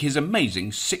to take his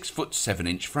amazing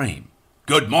 6'7" frame.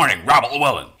 "Good morning, Robert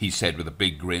Llewellyn," he said with a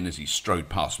big grin as he strode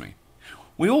past me.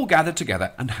 We all gathered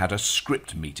together and had a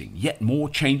script meeting, yet more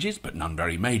changes, but none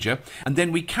very major, and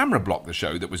then we camera blocked the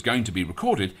show that was going to be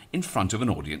recorded in front of an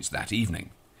audience that evening.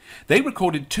 They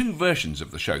recorded 2 versions of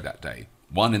the show that day.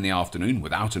 one in the afternoon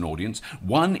without an audience,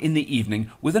 one in the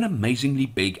evening with an amazingly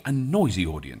big and noisy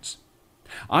audience.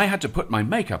 I had to put my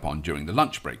makeup on during the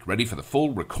lunch break, ready for the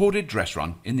full recorded dress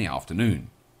run in the afternoon.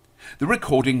 The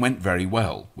recording went very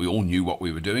well. We all knew what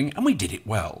we were doing, and we did it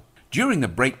well. During the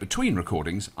break between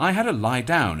recordings, I had to lie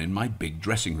down in my big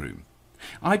dressing room.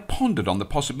 I pondered on the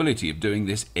possibility of doing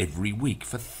this every week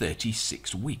for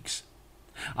 36 weeks.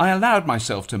 I allowed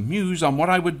myself to muse on what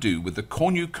I would do with the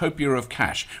cornucopia of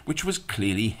cash which was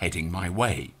clearly heading my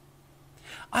way.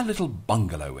 A little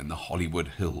bungalow in the Hollywood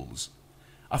Hills,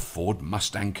 a Ford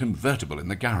Mustang convertible in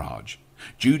the garage,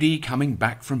 Judy coming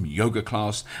back from yoga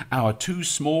class, our two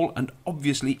small and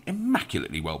obviously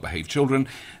immaculately well-behaved children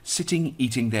sitting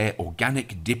eating their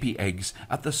organic dippy eggs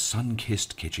at the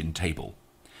sun-kissed kitchen table.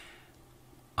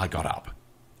 I got up.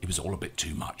 It was all a bit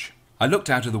too much. I looked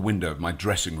out of the window of my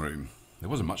dressing room. There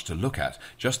wasn't much to look at,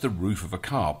 just the roof of a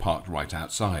car parked right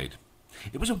outside.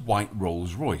 It was a white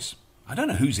Rolls-Royce. I don't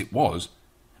know whose it was.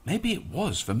 Maybe it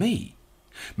was for me.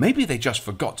 Maybe they just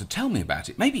forgot to tell me about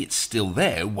it. Maybe it's still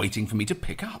there, waiting for me to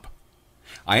pick up.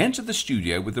 I entered the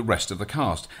studio with the rest of the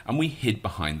cast, and we hid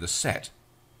behind the set.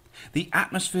 The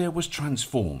atmosphere was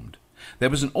transformed.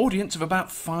 There was an audience of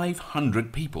about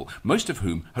 500 people, most of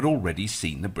whom had already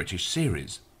seen the British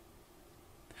series.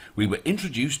 We were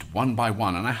introduced one by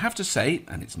one, and I have to say,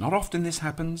 and it's not often this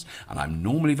happens, and I'm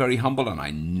normally very humble and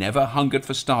I never hungered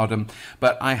for stardom,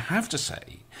 but I have to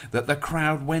say that the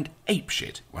crowd went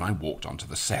apeshit when I walked onto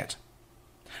the set.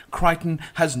 Crichton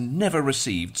has never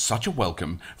received such a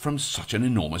welcome from such an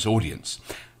enormous audience.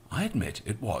 I admit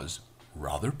it was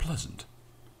rather pleasant.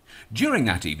 During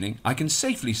that evening, I can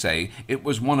safely say it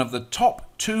was one of the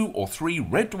top 2 or 3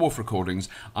 Red Dwarf recordings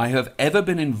I have ever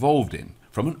been involved in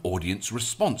from an audience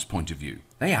response point of view.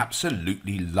 They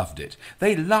absolutely loved it.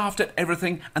 They laughed at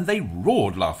everything and they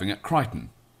roared laughing at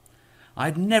Crichton.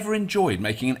 I'd never enjoyed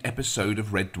making an episode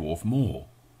of Red Dwarf more.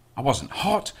 I wasn't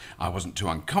hot, I wasn't too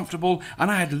uncomfortable,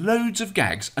 and I had loads of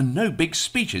gags and no big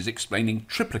speeches explaining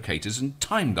triplicators and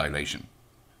time dilation.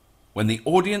 When the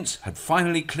audience had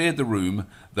finally cleared the room,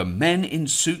 the men in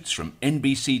suits from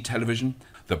NBC television,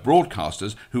 the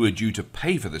broadcasters who were due to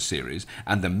pay for the series,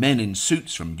 and the men in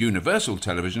suits from Universal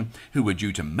Television who were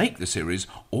due to make the series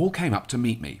all came up to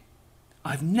meet me.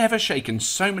 I've never shaken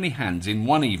so many hands in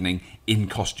one evening in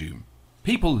costume.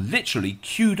 People literally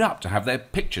queued up to have their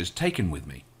pictures taken with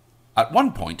me. At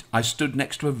one point, I stood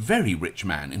next to a very rich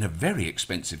man in a very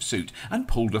expensive suit and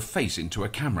pulled a face into a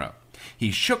camera.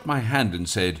 He shook my hand and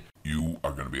said, "You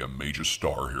are going to be a major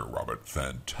star here, Robert.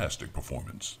 Fantastic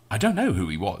performance." I don't know who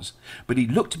he was, but he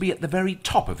looked to be at the very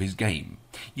top of his game.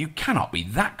 You cannot be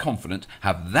that confident,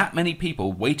 have that many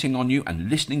people waiting on you and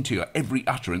listening to your every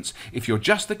utterance if you're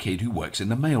just the kid who works in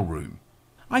the mailroom.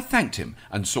 I thanked him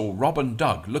and saw Rob and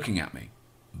Doug looking at me.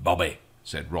 "Bobby,"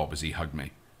 said Rob as he hugged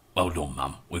me. "Well done,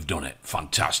 Mum. We've done it.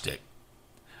 Fantastic."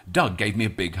 Doug gave me a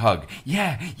big hug.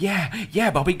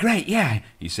 Yeah, Bobby, great, yeah,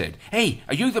 he said. "Hey,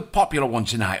 are you the popular one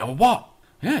tonight, or what?"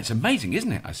 "Yeah, it's amazing,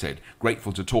 isn't it?" I said,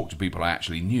 grateful to talk to people I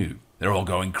actually knew. "They're all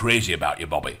going crazy about you,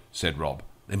 Bobby," said Rob.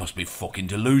 "They must be fucking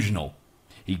delusional."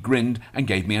 He grinned and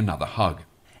gave me another hug.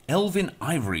 Elvin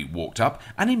Ivory walked up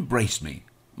and embraced me.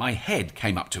 My head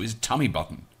came up to his tummy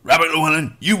button. "Robert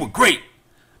Llewellyn, you were great.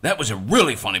 That was a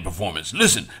really funny performance.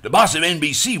 Listen, the boss of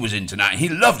NBC was in tonight. He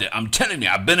loved it. I'm telling you,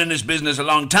 I've been in this business a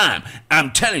long time.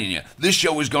 I'm telling you, this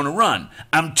show is going to run.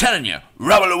 I'm telling you,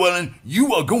 Robert Llewellyn,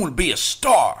 you are going to be a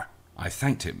star." I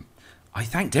thanked him. I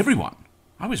thanked everyone.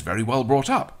 I was very well brought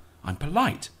up. I'm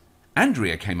polite.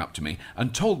 Andrea came up to me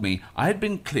and told me I had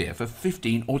been clear for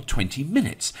 15 or 20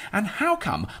 minutes, and how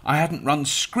come I hadn't run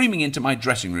screaming into my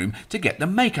dressing room to get the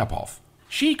makeup off.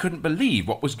 She couldn't believe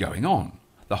what was going on.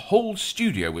 The whole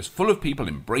studio was full of people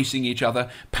embracing each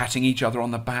other, patting each other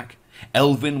on the back.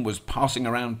 Elvin was passing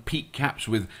around peak caps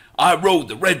with "I rode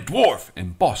the Red Dwarf"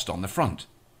 embossed on the front.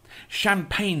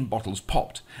 Champagne bottles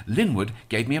popped. Linwood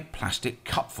gave me a plastic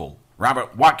cupful.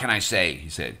 "Robert, what can I say?" he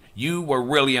said. "You were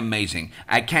really amazing.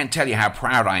 I can't tell you how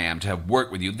proud I am to have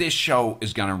worked with you. This show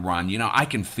is going to run. You know, I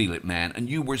can feel it, man. And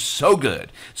you were so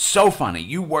good, so funny.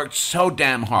 You worked so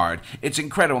damn hard. It's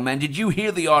incredible, man. Did you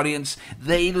hear the audience?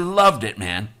 They loved it,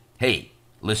 man. Hey,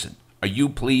 listen, are you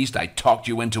pleased I talked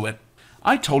you into it?"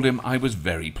 I told him I was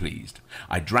very pleased.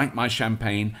 I drank my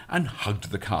champagne and hugged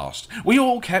the cast. We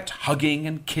all kept hugging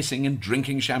and kissing and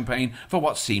drinking champagne for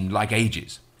what seemed like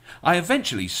ages. I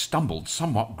eventually stumbled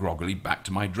somewhat groggily back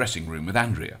to my dressing room with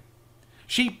Andrea.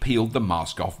 She peeled the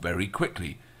mask off very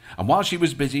quickly, and while she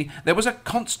was busy, there was a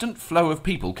constant flow of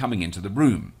people coming into the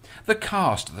room. The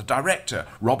cast, the director,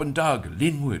 Rob and Doug,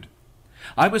 Linwood.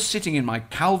 I was sitting in my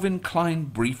Calvin Klein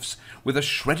briefs with a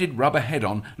shredded rubber head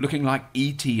on, looking like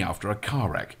E.T. after a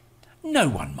car wreck. No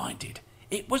one minded.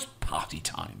 It was party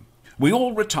time. We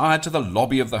all retired to the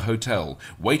lobby of the hotel.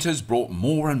 Waiters brought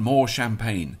more and more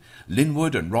champagne.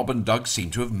 Linwood and Rob and Doug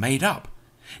seemed to have made up.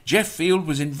 Jeff Field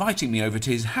was inviting me over to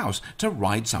his house to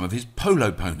ride some of his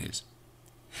polo ponies.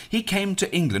 He came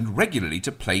to England regularly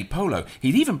to play polo.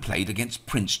 He'd even played against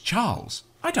Prince Charles.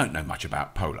 I don't know much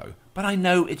about polo, but I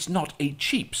know it's not a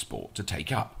cheap sport to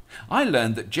take up. I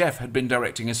learned that Jeff had been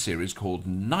directing a series called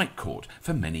Night Court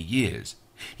for many years.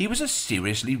 He was a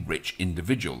seriously rich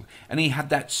individual, and he had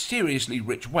that seriously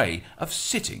rich way of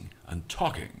sitting and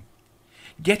talking.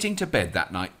 Getting to bed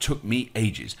that night took me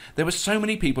ages. There were so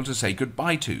many people to say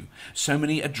goodbye to, so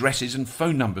many addresses and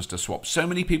phone numbers to swap, so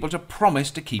many people to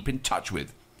promise to keep in touch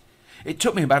with. It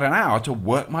took me about an hour to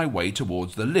work my way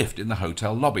towards the lift in the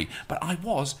hotel lobby, but I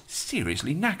was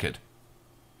seriously knackered.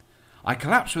 I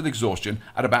collapsed with exhaustion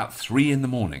at about 3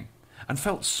 a.m. and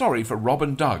felt sorry for Rob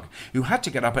and Doug, who had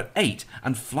to get up at 8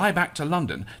 and fly back to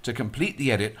London to complete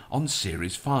the edit on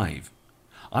Series 5.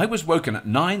 I was woken at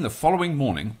 9 the following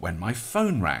morning when my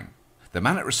phone rang. The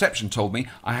man at reception told me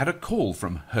I had a call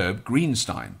from Herb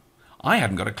Greenstein. I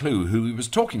hadn't got a clue who he was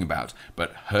talking about,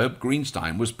 but Herb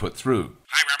Greenstein was put through.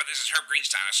 Hi, Robert, this is Herb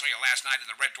Greenstein. I saw you last night in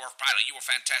the Red Dwarf pilot. You were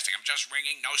fantastic. I'm just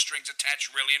ringing, no strings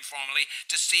attached, really informally,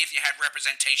 to see if you had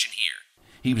representation here.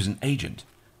 He was an agent,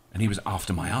 and he was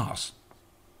after my arse.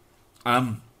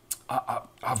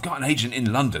 I've got an agent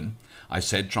in London, I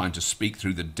said, trying to speak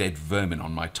through the dead vermin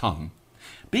on my tongue.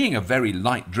 Being a very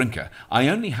light drinker, I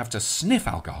only have to sniff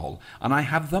alcohol, and I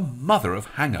have the mother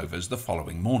of hangovers the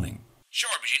following morning.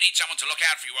 Sure, but you need someone to look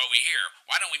out for you over here.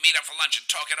 Why don't we meet up for lunch and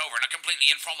talk it over in a completely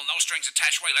informal,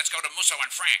 no-strings-attached way? Let's go to Musso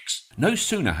and Frank's. No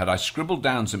sooner had I scribbled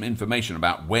down some information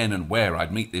about when and where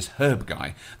I'd meet this Herb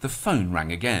guy, the phone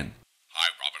rang again. Hi,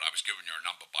 Robert. I was given your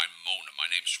number by Mona. My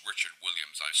name's Richard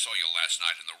Williams. I saw you last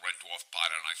night in the Red Dwarf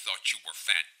pilot, and I thought you were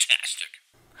fantastic.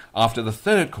 After the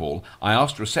third call, I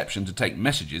asked reception to take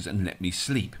messages and let me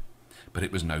sleep. But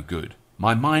it was no good.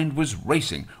 My mind was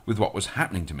racing with what was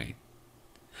happening to me.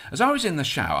 As I was in the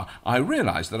shower, I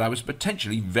realized that I was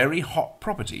potentially very hot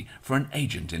property for an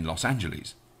agent in Los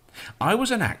Angeles. I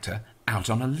was an actor out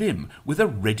on a limb with a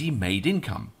ready-made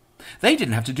income. They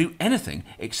didn't have to do anything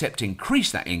except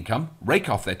increase that income, rake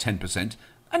off their 10%,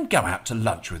 and go out to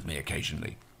lunch with me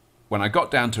occasionally. When I got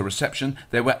down to reception,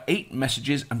 there were 8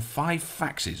 messages and 5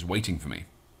 faxes waiting for me.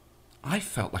 I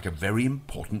felt like a very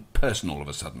important person all of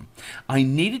a sudden. I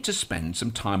needed to spend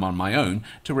some time on my own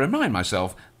to remind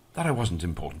myself that I wasn't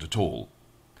important at all.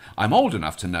 I'm old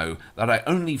enough to know that I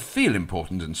only feel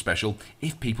important and special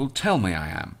if people tell me I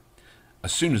am.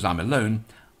 As soon as I'm alone,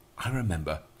 I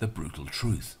remember the brutal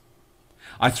truth.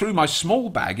 I threw my small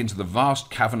bag into the vast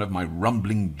cavern of my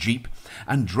rumbling Jeep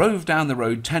and drove down the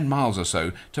road 10 miles or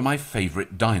so to my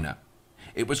favourite diner.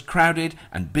 It was crowded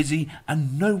and busy,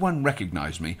 and no one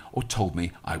recognised me or told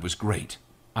me I was great.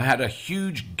 I had a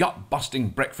huge gut-busting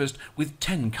breakfast with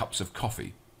 10 cups of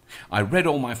coffee. I read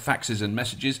all my faxes and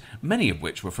messages, many of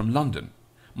which were from London.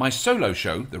 My solo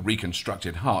show, The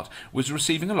Reconstructed Heart, was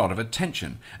receiving a lot of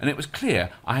attention, and it was clear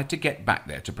I had to get back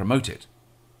there to promote it.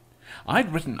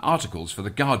 I'd written articles for The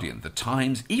Guardian, The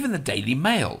Times, even the Daily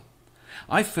Mail.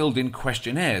 I filled in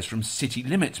questionnaires from City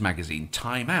Limits magazine,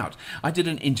 Time Out. I did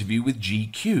an interview with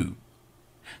GQ.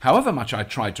 However much I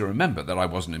tried to remember that I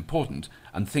wasn't important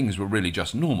and things were really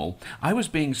just normal, I was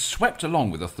being swept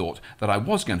along with the thought that I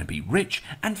was going to be rich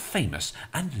and famous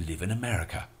and live in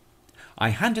America. I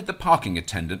handed the parking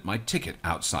attendant my ticket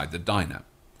outside the diner,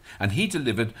 and he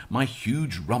delivered my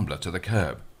huge rumbler to the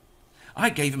curb. I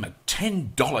gave him a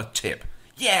 $10 tip.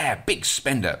 Yeah, big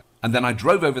spender. And then I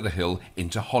drove over the hill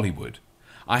into Hollywood.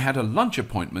 I had a lunch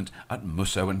appointment at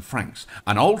Musso and Frank's,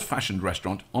 an old-fashioned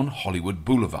restaurant on Hollywood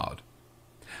Boulevard.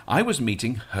 I was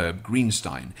meeting Herb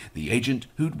Greenstein, the agent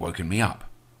who'd woken me up.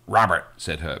 Robert,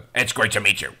 said Herb. It's great to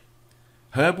meet you.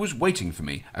 Herb was waiting for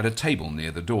me at a table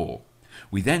near the door.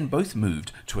 We then both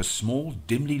moved to a small,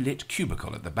 dimly lit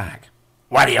cubicle at the back.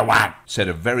 What do you want? Said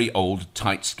a very old,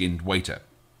 tight-skinned waiter.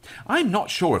 I'm not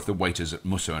sure if the waiters at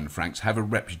Musso and Frank's have a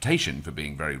reputation for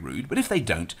being very rude, but if they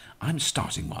don't, I'm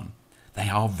starting one. They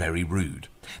are very rude.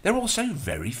 They're also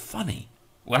very funny.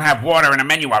 We'll have water and a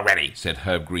menu already, said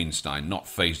Herb Greenstein, not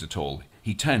fazed at all.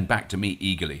 He turned back to me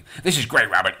eagerly. This is great,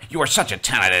 Robert. You are such a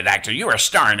talented actor. You are a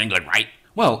star in England, right?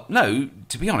 Well, no,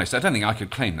 to be honest, I don't think I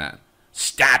could claim that.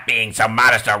 Stop being so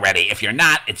modest already. If you're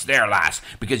not, it's their loss.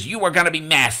 Because you are going to be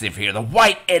massive here. The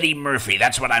White Eddie Murphy,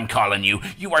 that's what I'm calling you.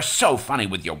 You are so funny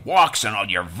with your walks and all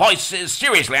your voices.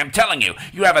 Seriously, I'm telling you.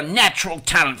 You have a natural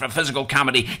talent for physical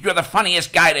comedy. You're the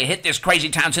funniest guy to hit this crazy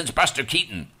town since Buster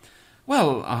Keaton.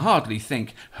 Well, I hardly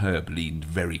think. Herb leaned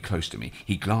very close to me.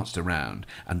 He glanced around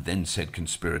and then said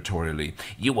conspiratorially,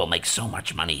 You will make so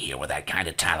much money here with that kind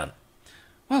of talent.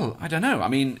 Well, I don't know. I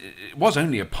mean, it was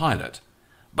only a pilot.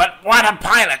 But what a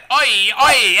pilot!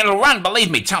 Oi, it'll run,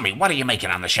 believe me. Tell me, what are you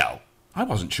making on the show? I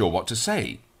wasn't sure what to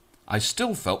say. I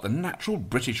still felt the natural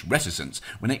British reticence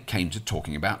when it came to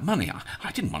talking about money.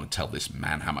 I didn't want to tell this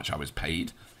man how much I was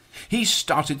paid. He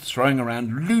started throwing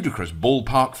around ludicrous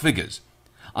ballpark figures.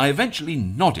 I eventually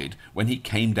nodded when he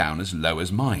came down as low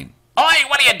as mine. Oi,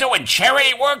 what are you doing,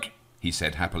 charity work? He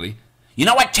said happily. You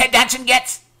know what Ted Danson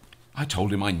gets? I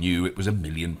told him I knew it was £1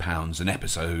 million an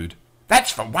episode. That's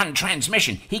for one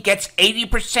transmission. He gets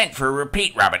 80% for a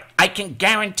repeat, Robert. I can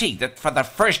guarantee that for the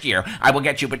first year, I will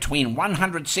get you between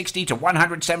 $160,000 to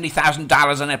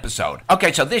 $170,000 an episode.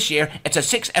 Okay, so this year, it's a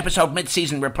 6-episode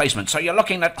mid-season replacement, so you're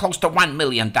looking at close to $1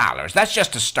 million. That's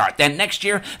just a start. Then next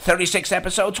year, 36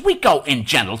 episodes, we go in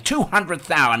gentle,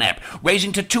 $200,000 an ep,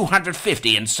 raising to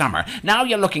 $250,000 in summer. Now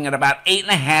you're looking at about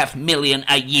 $8.5 million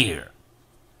a year.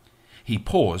 He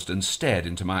paused and stared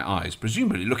into my eyes,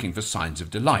 presumably looking for signs of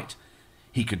delight.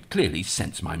 He could clearly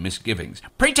sense my misgivings.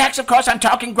 Pre-tax, of course, I'm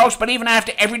talking gross, but even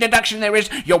after every deduction there is,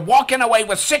 you're walking away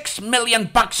with $6 million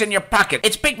in your pocket.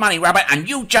 It's big money, Robert, and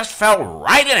you just fell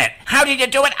right in it. How did you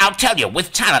do it? I'll tell you,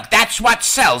 with talent. That's what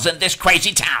sells in this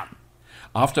crazy town.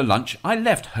 After lunch, I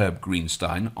left Herb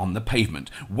Greenstein on the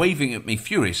pavement, waving at me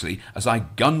furiously as I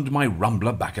gunned my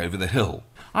rumbler back over the hill.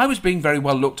 I was being very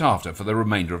well looked after for the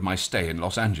remainder of my stay in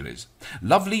Los Angeles.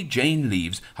 Lovely Jane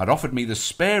Leaves had offered me the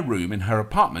spare room in her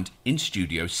apartment in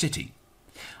Studio City.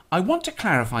 I want to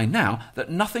clarify now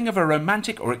that nothing of a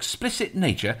romantic or explicit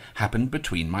nature happened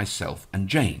between myself and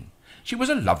Jane. She was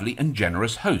a lovely and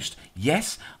generous host.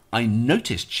 Yes, I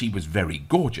noticed she was very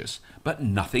gorgeous, but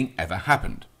nothing ever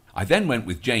happened. I then went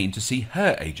with Jane to see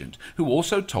her agent, who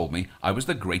also told me I was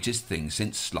the greatest thing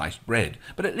since sliced bread,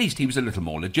 but at least he was a little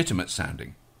more legitimate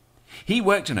sounding. He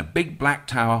worked in a big black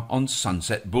tower on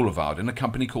Sunset Boulevard in a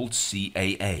company called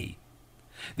CAA.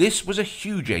 This was a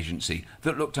huge agency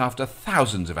that looked after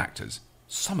thousands of actors,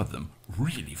 some of them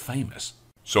really famous.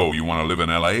 So, you want to live in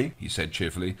L.A.? He said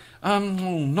cheerfully.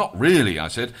 Not really, I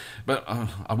said, but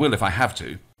I will if I have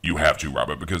to. You have to,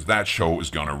 Robert, because that show is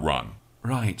going to run.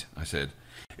 Right, I said.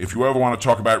 If you ever want to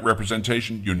talk about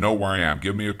representation, you know where I am.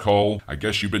 Give me a call. I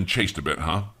guess you've been chased a bit,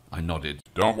 huh? I nodded.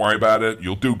 Don't worry about it.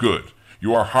 You'll do good.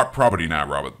 You are hot property now,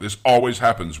 Robert. This always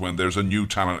happens when there's a new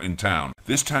talent in town.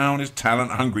 This town is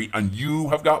talent hungry, and you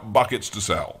have got buckets to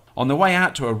sell. On the way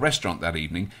out to a restaurant that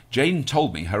evening, Jane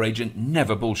told me her agent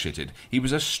never bullshitted. He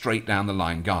was a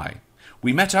straight-down-the-line guy.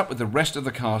 We met up with the rest of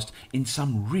the cast in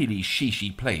some really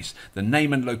shishy place, the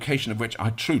name and location of which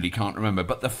I truly can't remember,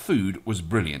 but the food was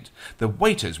brilliant. The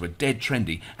waiters were dead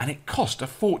trendy, and it cost a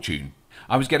fortune.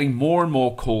 I was getting more and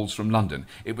more calls from London.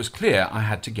 It was clear I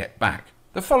had to get back.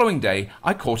 The following day,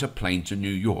 I caught a plane to New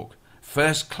York.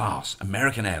 First class,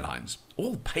 American Airlines.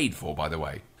 All paid for, by the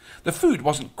way. The food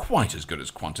wasn't quite as good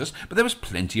as Qantas, but there was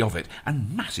plenty of it,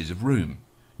 and masses of room.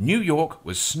 New York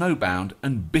was snowbound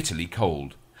and bitterly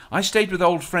cold. I stayed with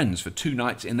old friends for 2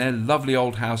 nights in their lovely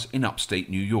old house in upstate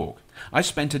New York. I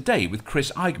spent a day with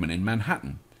Chris Eigman in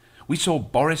Manhattan. We saw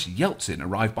Boris Yeltsin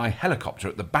arrive by helicopter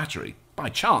at the Battery. By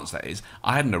chance, that is.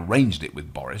 I hadn't arranged it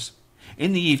with Boris.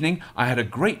 In the evening, I had a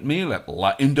great meal at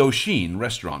La Indochine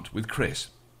restaurant with Chris.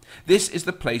 This is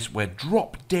the place where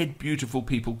drop-dead beautiful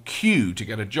people queue to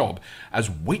get a job as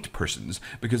wait persons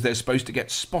because they're supposed to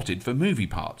get spotted for movie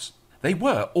parts. They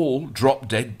were all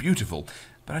drop-dead beautiful,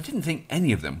 but I didn't think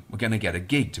any of them were going to get a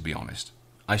gig, to be honest.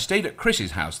 I stayed at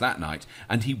Chris's house that night,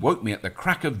 and he woke me at the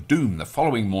crack of doom the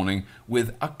following morning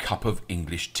with a cup of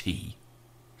English tea.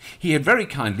 He had very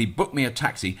kindly booked me a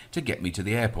taxi to get me to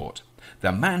the airport.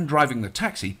 The man driving the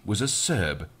taxi was a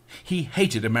Serb. He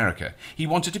hated America. He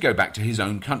wanted to go back to his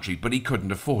own country, but he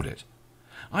couldn't afford it.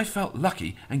 I felt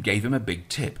lucky and gave him a big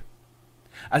tip.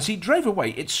 As he drove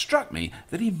away, it struck me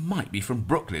that he might be from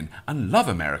Brooklyn and love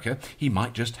America. He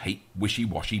might just hate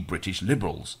wishy-washy British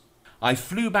liberals. I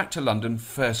flew back to London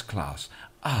first class.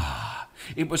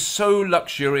 It was so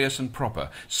luxurious and proper,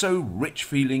 so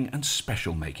rich-feeling and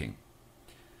special-making.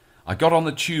 I got on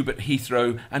the tube at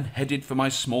Heathrow and headed for my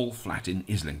small flat in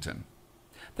Islington.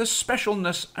 The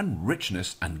specialness and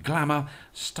richness and glamour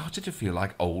started to feel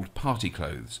like old party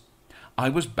clothes. I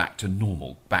was back to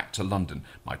normal, back to London.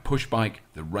 My push bike,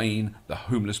 the rain, the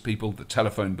homeless people, the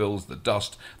telephone bills, the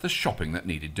dust, the shopping that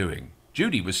needed doing.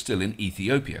 Judy was still in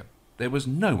Ethiopia. There was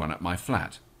no one at my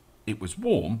flat. It was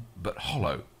warm, but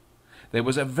hollow. There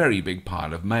was a very big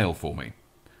pile of mail for me.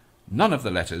 None of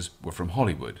the letters were from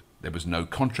Hollywood. There was no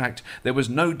contract. There was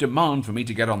no demand for me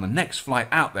to get on the next flight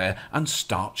out there and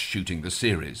start shooting the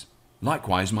series.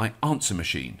 Likewise, my answer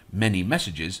machine, many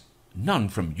messages, none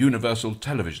from Universal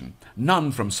Television,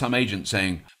 none from some agent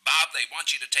saying, Bob, they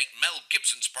want you to take Mel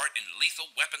Gibson's part in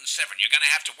Lethal Weapon 7. You're going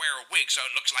to have to wear a wig so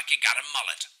it looks like you got a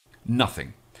mullet.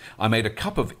 nothing. I made a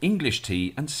cup of English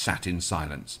tea and sat in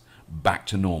silence. Back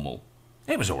to normal.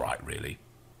 It was all right, really.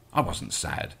 I wasn't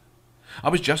sad. I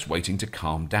was just waiting to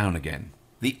calm down again.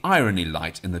 The irony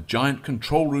light in the giant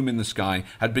control room in the sky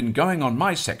had been going on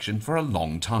my section for a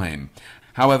long time.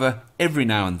 However, every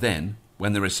now and then,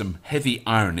 when there is some heavy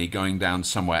irony going down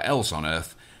somewhere else on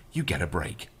Earth, you get a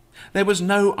break. There was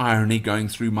no irony going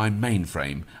through my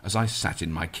mainframe as I sat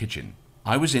in my kitchen.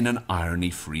 I was in an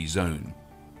irony-free zone.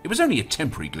 It was only a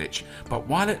temporary glitch, but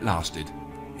while it lasted,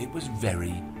 it was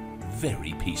very,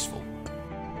 very peaceful.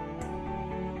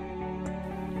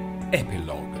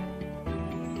 Epilogue.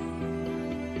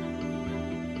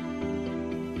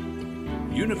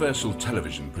 Universal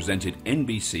Television presented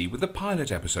NBC with a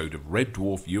pilot episode of Red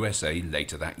Dwarf USA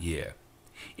later that year.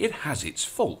 It has its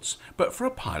faults, but for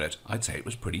a pilot, I'd say it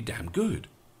was pretty damn good.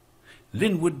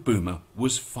 Linwood Boomer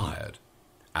was fired,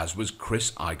 as was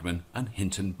Chris Eichman and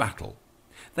Hinton Battle.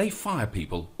 They fire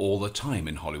people all the time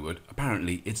in Hollywood.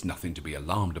 Apparently, it's nothing to be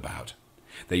alarmed about.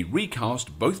 They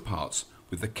recast both parts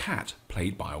with the cat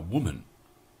played by a woman.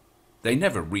 They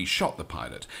never reshot the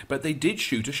pilot, but they did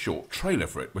shoot a short trailer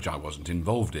for it, which I wasn't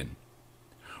involved in.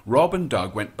 Rob and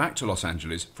Doug went back to Los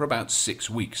Angeles for about 6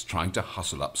 weeks trying to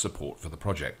hustle up support for the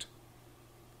project.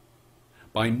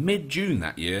 By mid-June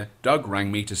that year, Doug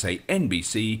rang me to say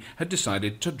NBC had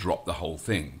decided to drop the whole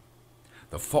thing.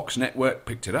 The Fox network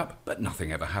picked it up, but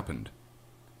nothing ever happened.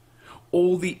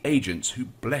 All the agents who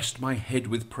blessed my head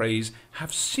with praise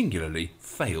have singularly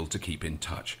failed to keep in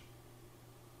touch.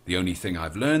 The only thing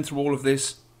I've learned through all of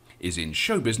this is in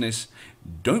show business,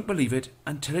 don't believe it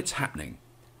until it's happening.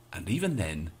 And even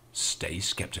then, stay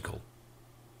skeptical.